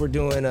 24th. We're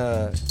doing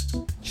a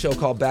show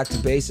called Back to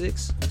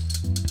Basics,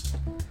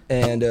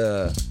 and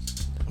I'm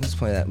just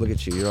playing that. Look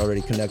at you. You're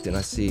already connecting.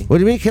 I see. What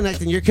do you mean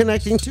connecting? You're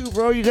connecting too,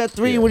 bro. You got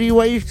 3. Yeah.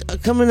 Why you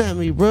coming at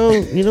me, bro?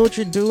 You know what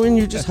you're doing?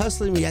 You're just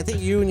hustling me. I think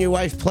you and your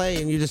wife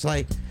play, and you're just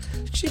like,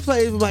 she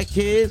plays with my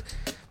kid,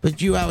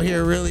 but you out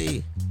here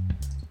really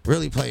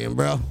playing,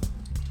 bro.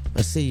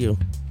 I see you.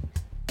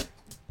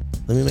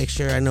 Let me make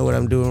sure I know what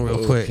I'm doing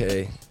real quick.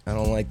 Okay, I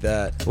don't like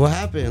that. What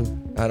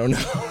happened? I don't know.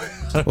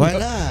 Why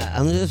not?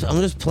 I'm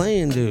just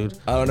playing, dude.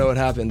 I don't know what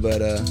happened, but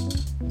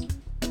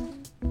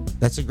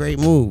That's a great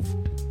move.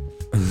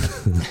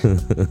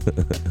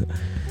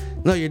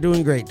 No, you're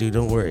doing great, dude.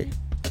 Don't worry.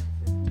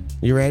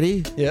 You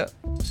ready? yeah.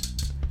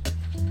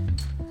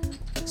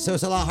 So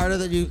it's a lot harder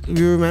than you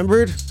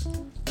remembered?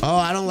 Oh,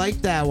 I don't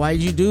like that. Why'd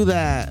you do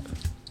that?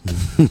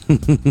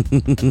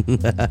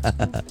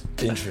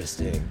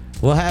 Interesting.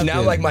 What happened?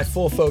 Now, like, my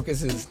full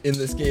focus is in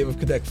this game of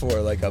Connect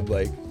 4. Like, I'm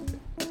like,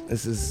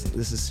 this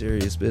is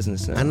serious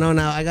business now. I know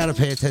now. I gotta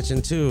pay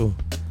attention too.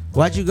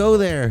 Why'd you go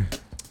there?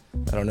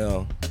 I don't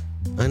know.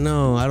 I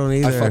know. I don't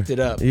either. I fucked it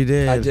up. You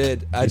did. I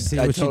did. You see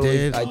what you totally,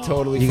 did? I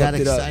totally You got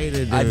fucked it up. excited,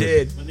 dude. I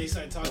did. When they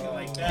start talking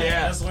like that,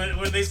 Yeah. that's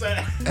when they start.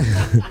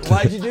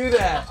 Why'd you do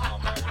that?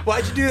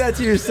 Why'd you do that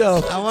to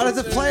yourself? I wanted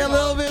to play a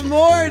little bit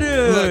more,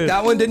 dude. Look,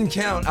 that one didn't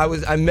count.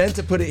 I meant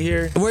to put it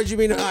here. Where'd you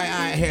mean? All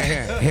right.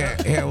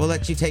 Here. We'll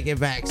let you take it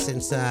back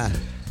since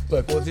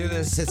Look, we'll do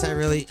this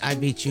I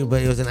beat you,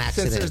 but it was an since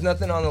accident. there's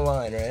nothing on the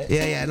line, right?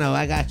 Yeah. No,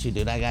 I got you,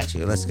 dude. I got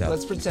you. Let's go.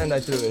 Let's pretend I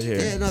threw it here.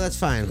 Yeah, no, that's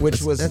fine.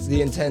 Which was that's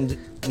the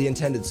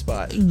intended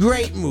spot.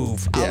 great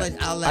move. Yeah.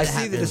 I'll let I it see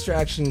happen. the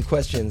distraction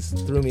questions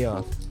threw me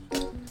off.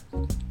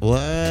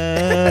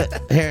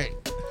 What? Here.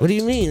 What do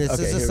you mean? It's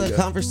Okay, just here a we go.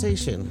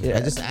 conversation. Yeah.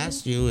 I just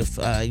asked you if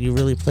you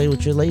really play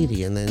with your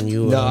lady, and then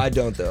you. No, I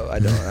don't though. I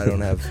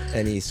don't have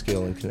any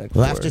skill in Connect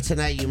Well, 4. after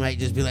tonight, you might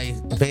just be like,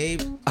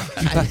 babe.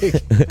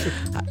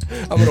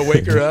 I'm gonna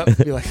wake her up and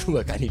be like,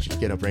 look, I need you to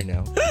get up right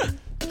now.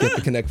 Get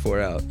the Connect 4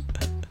 out.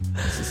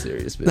 This is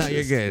serious business. No,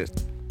 you're good.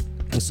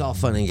 It's all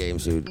fun and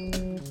games, dude.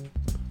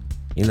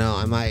 You know,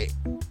 I might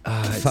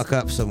fuck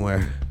up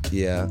somewhere.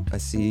 Yeah, I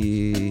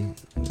see.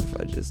 If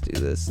I just do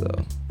this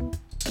though,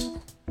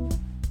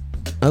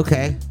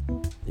 Okay,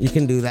 you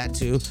can do that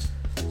too.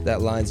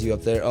 that lines you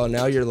up there. Oh,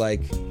 now you're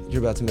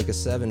about to make a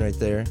 7 right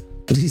there.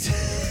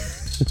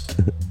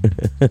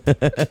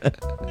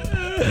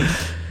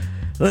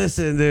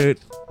 Listen, dude.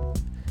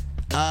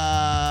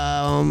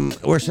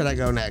 Where should I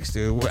go next,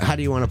 dude? How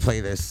do you want to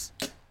play this?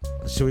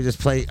 Should we just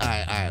play? All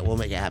right. We'll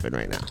make it happen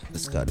right now.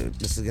 Let's go, dude.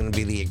 This is gonna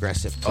be the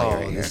aggressive play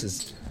right here. this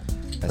is.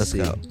 Let's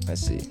go. I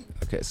see.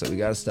 Okay, so we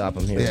gotta stop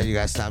him here. Yeah, you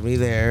gotta stop me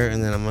there,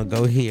 and then I'm gonna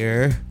go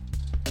here.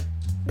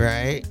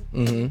 Right?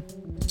 Mm-hmm.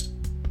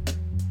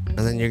 And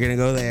then you're gonna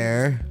go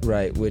there.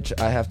 Right, which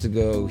I have to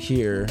go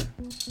here.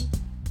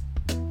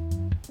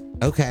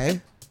 Okay.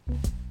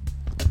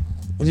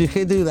 You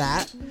can do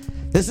that.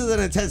 This is an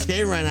intense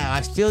game right now.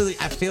 I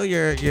feel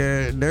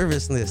your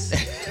nervousness.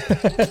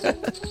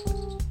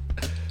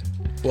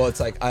 Well,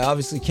 it's like I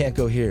obviously can't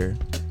go here.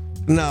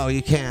 No,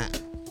 you can't.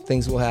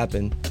 Things will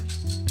happen.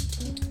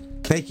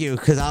 Thank you,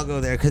 because I'll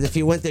go there. Because if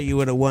you went there, you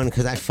would have won.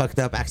 Because I fucked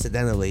up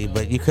accidentally,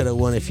 but you could have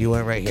won if you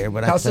went right here.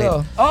 But How I played.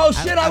 so? Oh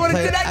shit! I would have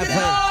played- connected.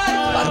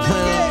 I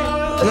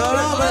played- No,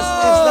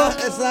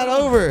 but it's not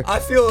over. I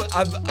feel.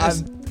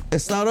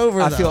 It's not over.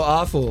 I though. feel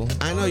awful.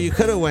 I know you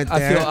could have went I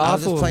there. feel I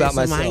was just awful playing about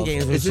some myself. mind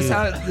games with you.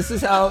 This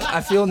is how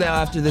I feel now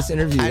after this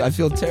interview. I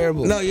feel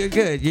terrible. No, you're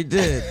good. You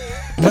did.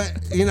 But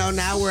you know,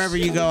 now wherever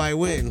you go, I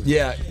win.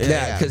 Yeah.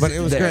 'cause But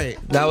it was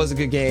great. That was a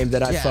good game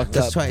that I Yeah, fucked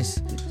that's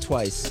up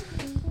twice.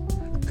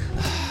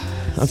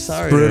 I'm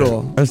sorry.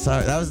 brutal. dude. I'm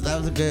sorry. That was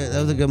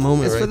a good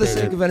moment. It's right for the there,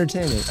 sake dude. of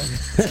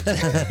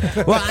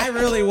entertainment. Well, I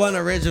really won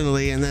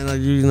originally, and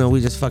then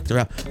we just fucked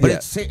around. But Yeah.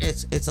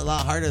 it's a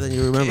lot harder than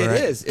you remember. It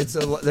right? is.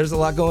 There's a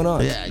lot going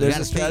on. Yeah, you there's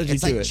gotta a strategy think.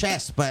 It's to like it.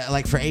 chess, but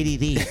like for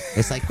ADD.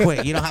 It's like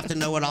quick. You don't have to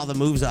know what all the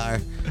moves are.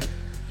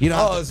 You don't.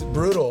 Oh, it's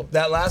brutal.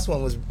 That last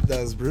one was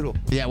brutal.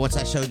 Yeah, once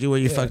I showed you where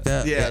you fucked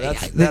up. Yeah,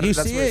 Did you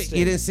that's see where it it?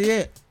 You didn't see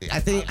it?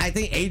 I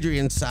think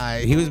Adrian's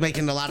side. He was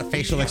making a lot of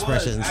facial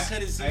expressions. I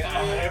couldn't see.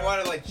 I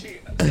wanted like cheat.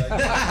 I was like,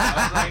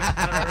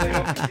 I don't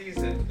really hope he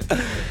sees it.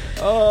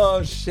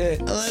 Oh shit.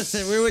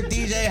 Listen, we're with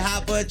DJ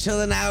Hoppa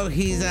chilling out.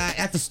 He's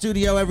at the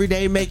studio every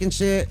day making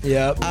shit.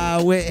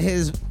 Yep. With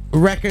his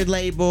record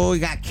label. We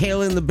got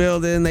Kale in the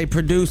building. They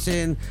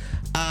producing.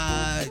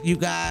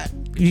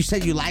 You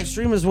said you live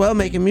stream as well,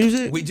 making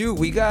music? We do.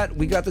 We got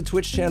the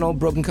Twitch channel,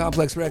 Broken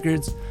Complex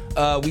Records.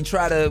 We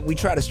try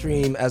to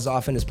stream as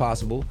often as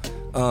possible,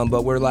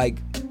 but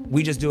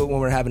we just do it when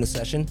we're having a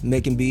session,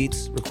 making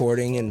beats,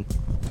 recording, and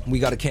we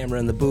got a camera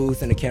in the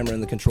booth and a camera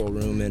in the control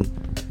room and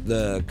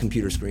the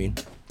computer screen.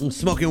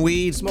 Smoking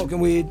weed. Smoking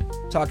weed,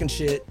 talking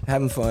shit,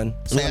 having fun,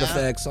 sound Yeah.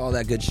 effects, all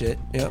that good shit.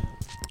 Yep.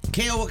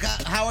 Kale,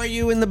 how are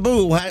you in the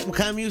booth? What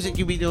kind of music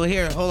you be doing?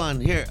 Here, hold on.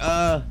 Here,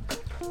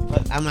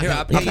 I'm not Here,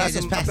 gonna. I'll Yeah, pass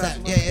just him- pass I'll pass that.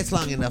 him. Yeah, it's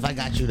long enough. I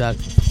got you, dog.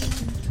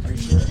 Are you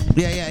sure?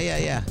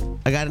 Yeah.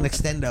 I got an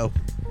extendo.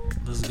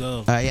 Let's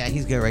go. Yeah,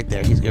 he's good right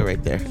there. He's good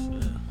right there.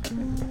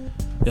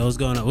 Yo, what's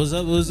going on? What's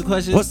up? What was the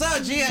question? What's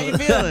up, G? How you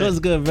feeling? What's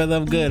good, brother?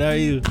 I'm good. How are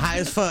you? High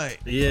as fuck.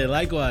 Yeah,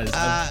 likewise.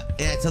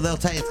 Yeah, so they'll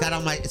tell you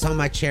it's on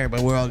my chair,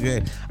 but we're all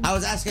good. I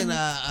was asking,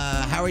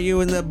 how are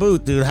you in the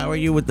booth, dude? How are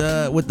you with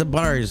the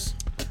bars?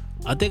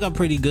 I think I'm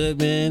pretty good,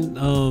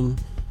 man.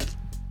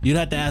 You'd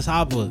have to ask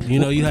Hoppa. You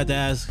know, you have to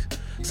ask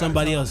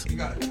somebody else. You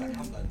gotta be like,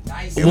 I'm the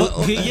nice.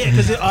 Well, yeah,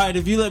 because all right,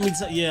 if you let me,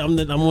 I'm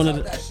one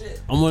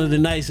of the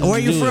nicest. Where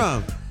you dudes.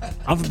 from?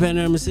 I'm from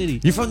Panorama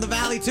City. You from the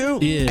Valley too?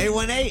 Yeah.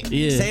 818?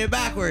 Yeah. Say it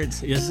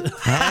backwards. Yes. Let's go.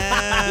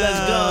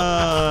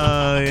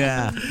 Oh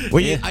yeah.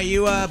 Are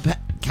you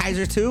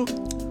Kaiser too?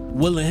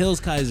 Woodland Hills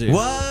Kaiser.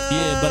 What?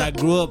 Yeah, but I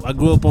grew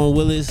up on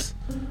Willis,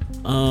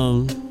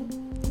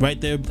 right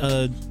there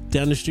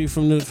down the street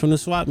from the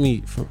swap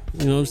meet. You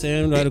know what I'm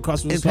saying? Right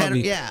across from the swap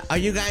meet. Yeah. Are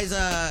you guys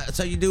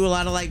so you do a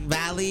lot of like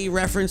Valley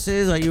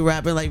references? Are you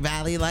rapping like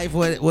Valley life?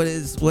 What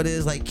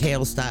is like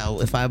Kale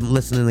style? If I'm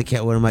listening to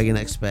Kale, what am I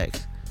gonna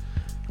expect?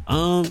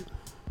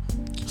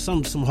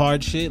 Some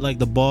hard shit like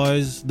the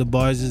bars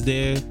is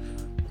there.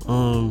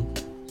 I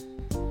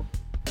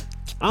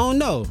don't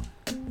know.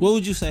 What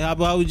would you say? How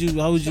would you?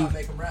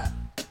 Make him rap.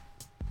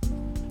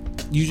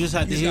 You just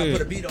have You to just hear gotta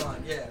put a it. beat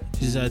on. Yeah. You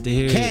just have to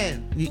hear it.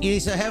 Ken, you need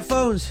some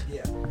headphones?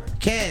 Yeah.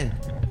 Ken,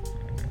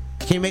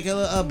 can you make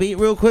a beat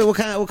real quick? What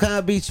kind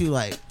of beats you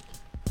like?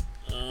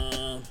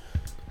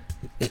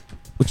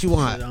 What you I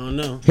want? don't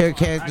know. Here,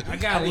 Ken. I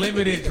got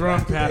limited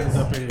drum patterns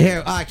up in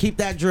here. Here, keep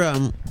that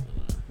drum.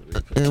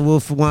 And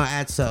we'll want to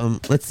add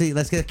something. Let's see.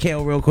 Let's get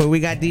Kale real quick. We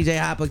got DJ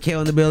Hoppa, Kale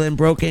in the building.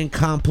 Broken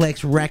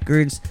Complex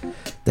Records.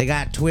 They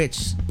got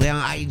Twitch. They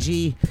on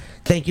IG.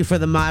 Thank you for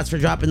the mods for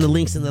dropping the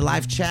links in the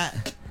live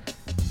chat.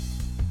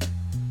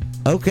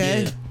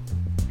 Okay. Yeah.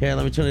 Here,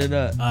 let me turn it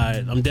up. All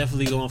right, I'm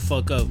definitely gonna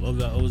fuck up.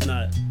 I was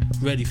not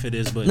ready for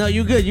this, but No,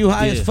 you good. You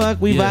high as Yeah, fuck.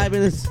 We yeah.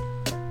 vibing. It's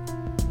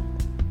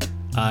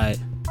all right,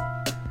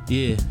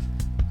 yeah.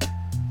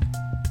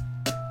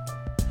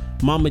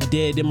 Mama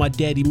dead and my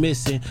daddy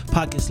missing.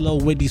 Pockets low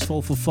with these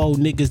 4-for-4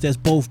 niggas that's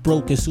both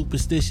broken,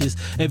 superstitious.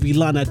 Every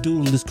line I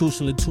doodle is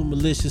crucial and too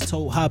malicious.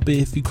 Told Hoppa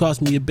if you cross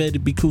me, it better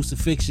be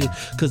crucifixion.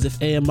 Cause if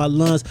air in my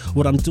lungs,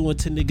 what I'm doing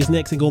to niggas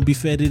next ain't gonna be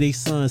fed to they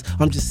sons.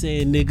 I'm just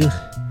saying, nigga.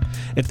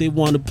 If they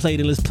wanna play,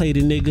 then let's play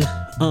the nigga.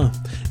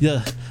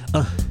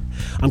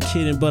 I'm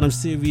kidding, but I'm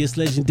serious.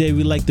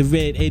 Legendary like the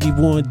red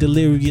 81.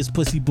 Delirious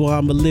pussy boy,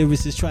 I'm a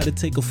lyricist. Try to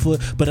take a foot,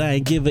 but I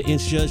ain't give an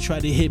inch. Judge try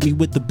to hit me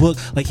with the book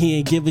like he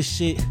ain't give a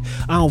shit.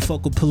 I don't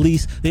fuck with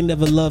police. They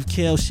never love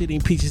Kale. Shit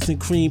ain't peaches and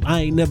cream.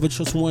 I ain't never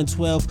trust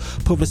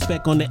 112. Put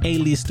respect on the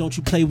alias. Don't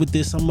you play with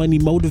this. I'm money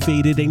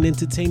motivated. Ain't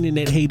entertaining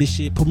that hater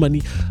shit. Put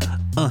money.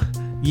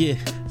 Yeah.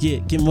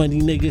 Get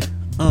money, nigga.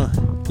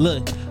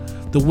 Look.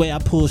 The way I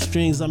pull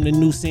strings, I'm the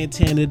new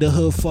Santana. The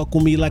hood fuck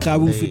with me like I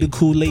roofie the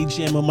Kool-Aid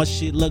jammer. My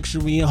shit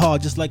luxury and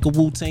hard, just like a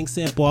Wu-Tang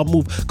sample. I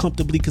move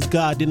comfortably cause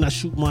God did not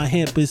shoot my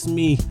hamper. It's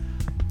me,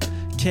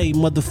 K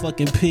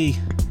motherfucking P.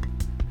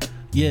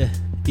 Yeah.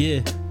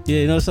 You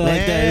know something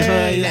like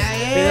that. You know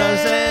what I'm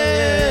saying?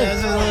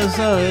 Yeah,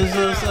 that's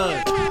what's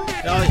up.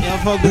 Y'all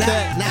fuck with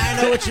that? now I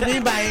know what you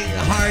mean by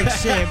hard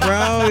shit,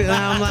 bro.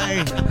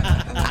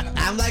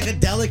 I'm like a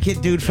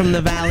delicate dude from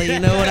the Valley, you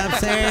know what I'm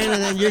saying?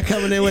 And then you're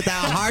coming in with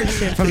that hard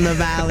shit from the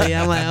Valley.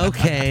 I'm like,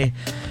 okay,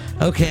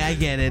 I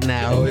get it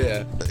now. Oh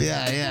yeah.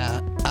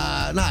 Yeah.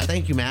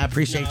 Thank you, man. I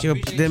appreciate you.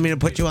 Didn't mean to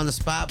put you on the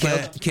spot,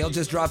 but Kale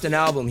just dropped an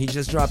album. He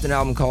just dropped an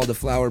album called The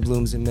Flower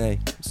Blooms in May.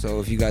 So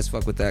if you guys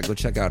fuck with that, go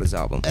check out his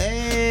album.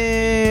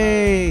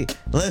 hey,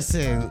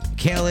 listen,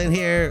 Kale in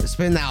here,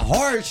 spin that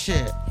hard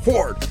shit.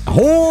 Horde. Dude.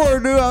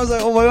 I was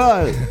like, oh my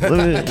god.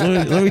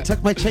 Let me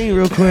tuck my chain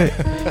real quick.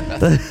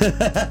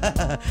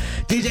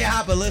 DJ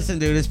Hoppa, listen,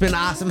 dude, it's been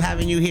awesome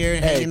having you here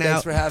and Hey, hanging thanks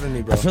out. for having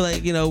me, bro. I feel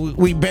like,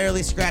 we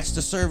barely scratched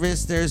the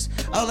surface.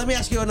 Let me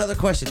ask you another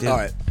question, dude. All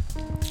right.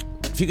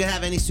 If you could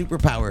have any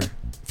superpower,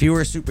 if you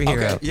were a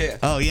superhero. Okay, yeah.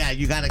 Oh yeah,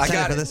 you got I excited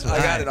got for it. this one. I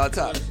got All it on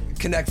top.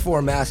 Connect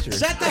 4 Master.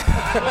 Shut the.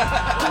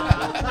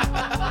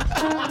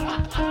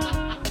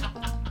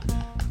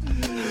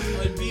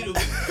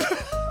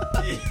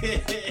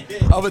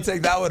 I'm gonna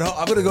take that one home.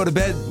 I'm gonna go to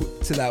bed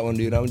to that one,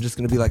 dude. I'm just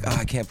gonna be like,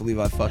 I can't believe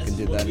I fucking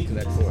did that in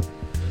Connect 4.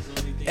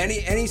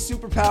 Any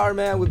superpower,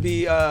 man, would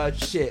be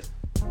shit.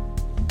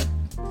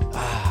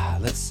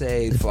 Let's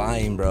say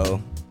flying,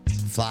 bro.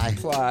 Fly.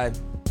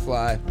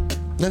 Fly.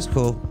 That's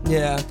cool.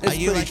 Yeah, it's Are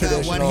you pretty like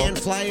traditional. a one-hand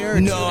flyer?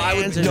 Or No, two I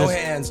would hands, or no just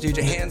hands, dude.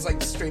 Your hands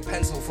like straight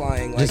pencil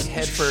flying, like Just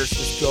head first,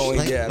 just going,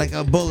 like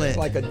a bullet.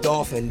 like a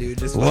dolphin, dude.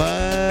 Just What?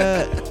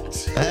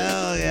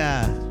 Hell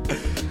yeah.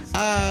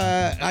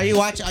 Are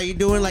you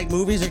doing like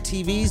movies or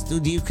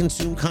TVs? Do you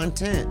consume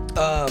content?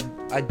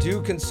 I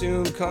do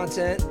consume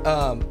content.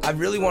 I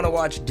really want to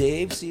watch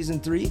Dave season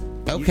 3. You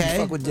Okay.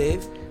 fuck with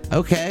Dave.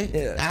 Okay.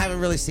 Yeah. I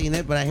haven't really seen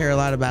it, but I hear a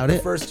lot about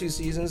it. First 2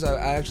 seasons, I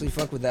actually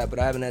fuck with that, but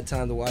I haven't had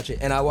time to watch it.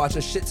 And I watch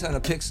a shit ton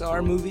of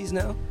Pixar movies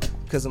now.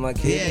 because of my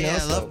kid. Yeah, you know, yeah, I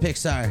so love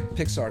Pixar.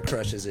 Pixar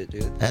crushes it,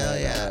 dude. Hell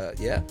yeah.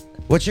 Yeah.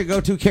 What's your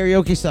go-to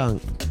karaoke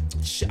song?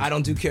 I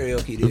don't do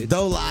karaoke, dude.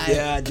 Don't lie.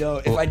 Yeah, I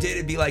don't. If I did,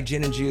 it'd be like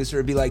Gin and Juice, or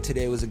it'd be like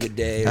Today Was a Good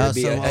Day, or it'd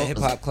be a hip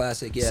hop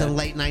classic. Yeah. Some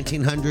late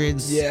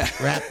 1900s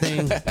rap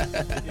thing.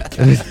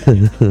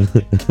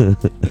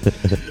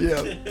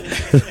 Yeah.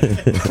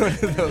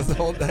 Those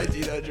old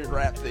 1900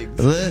 rap things.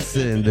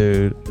 Listen,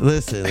 dude.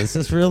 Listen, this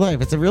is real life.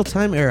 It's a real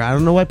time era. I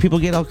don't know why people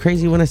get all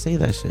crazy when I say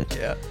that shit.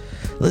 Yeah.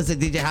 Listen,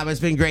 DJ Hoppa, it's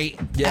been great.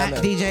 Yeah, At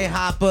man. DJ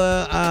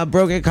Hoppa,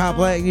 Broken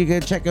Complex, you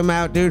can check him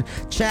out, dude.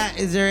 Chat,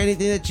 is there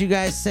anything that you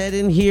guys said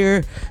in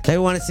here that we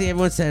want to see?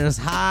 Everyone said us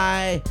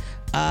hi.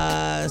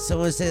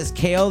 Someone says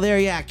Kale there.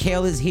 Yeah,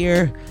 Kale is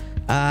here.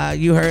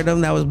 You heard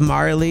him. That was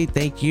Marley.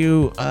 Thank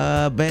you.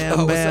 Bam,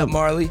 Oh, what's bam. up,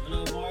 Marley?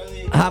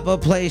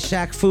 Hoppa plays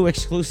Shaq Fu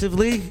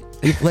exclusively.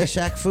 You play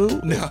Shaq Fu?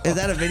 No. Is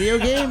that a video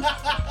game?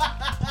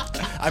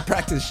 I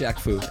practice Shaq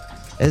Fu.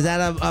 Is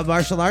that a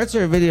martial arts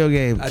or a video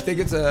game? I think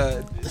it's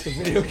a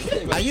video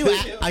game. Are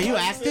you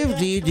active?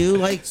 Do you do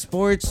like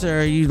sports,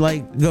 or you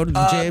like go to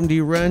the gym? Do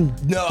you run?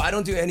 No, I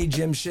don't do any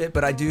gym shit,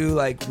 but I do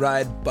like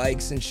ride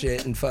bikes and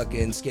shit and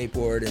fucking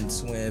skateboard and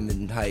swim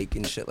and hike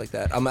and shit like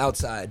that. I'm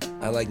outside.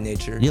 I like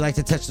nature. You like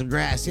to touch the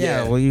grass?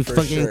 Yeah. Yeah, Well, you for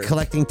fucking sure.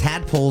 collecting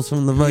tadpoles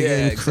from the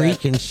fucking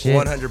creek and shit.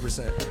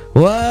 100%.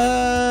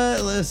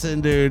 What?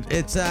 Listen, dude,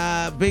 it's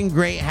been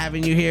great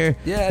having you here.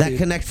 Yeah, That dude.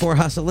 Connect 4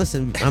 hustle.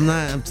 Listen,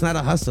 it's not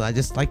a hustle. I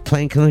just like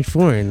playing Connect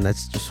 4, and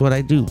that's just what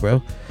I do,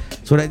 bro.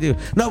 That's what I do.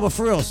 No, but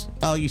for reals.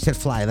 Oh, you said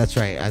fly. That's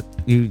right.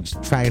 You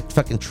just try to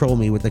fucking troll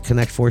me with the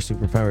Connect 4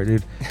 superpower,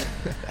 dude.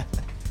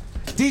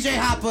 DJ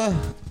Hoppa,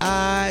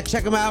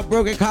 check him out.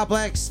 Broken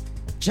Complex,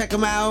 check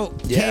him out.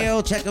 Yeah.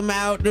 Kale, check him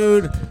out,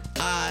 dude.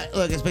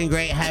 Look, it's been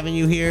great having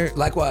you here.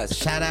 Likewise.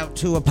 Shout out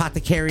to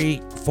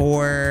Apothecary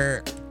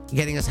for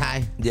getting us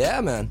high. Yeah,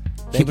 man.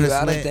 Thank Keeping you, us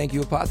Adam. lit. Thank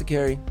you,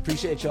 Apothecary.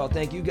 Appreciate y'all.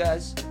 Thank you,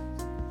 guys.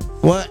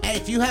 Well, hey,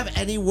 if you have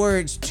any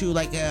words to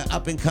like a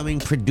up and coming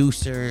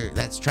producer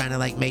that's trying to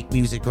like make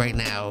music right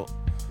now,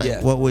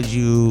 Yeah. what would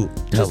you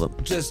tell them?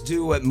 Just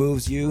do what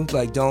moves you.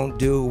 Like, don't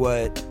do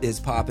what is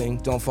popping.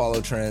 Don't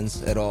follow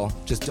trends at all.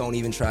 Just don't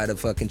even try to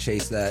fucking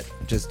chase that.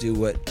 Just do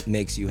what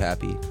makes you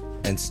happy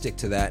and stick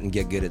to that and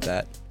get good at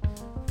that.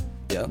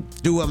 Yep.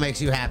 Do what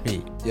makes you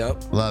happy.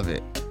 Yep. Love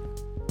it.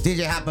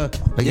 DJ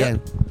Hoppa,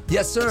 again,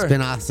 Yes, sir. it's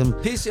been awesome.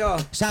 Peace,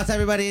 y'all. Shout out to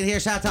everybody in here.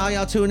 Shout out to all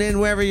y'all tuning in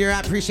wherever you're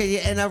at. Appreciate you.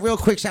 And a real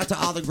quick shout out to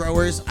all the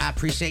growers. I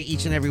appreciate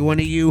each and every one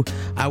of you.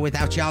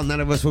 Without y'all,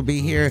 none of us would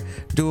be here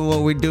doing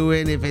what we're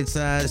doing, if it's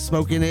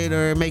smoking it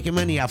or making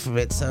money off of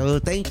it. So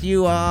thank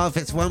you all. If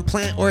it's one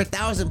plant or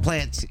 1,000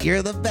 plants,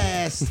 you're the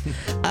best.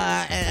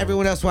 And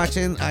everyone else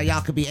watching, y'all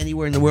could be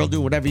anywhere in the world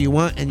doing whatever you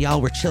want, and y'all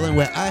were chilling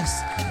with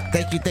us.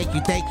 Thank you, thank you,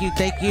 thank you,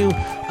 thank you.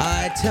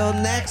 Until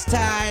next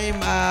time,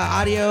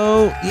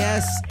 audio,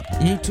 yes.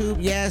 YouTube,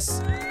 yes.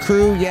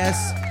 Crew,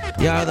 yes.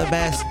 Y'all are the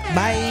best.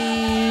 Bye.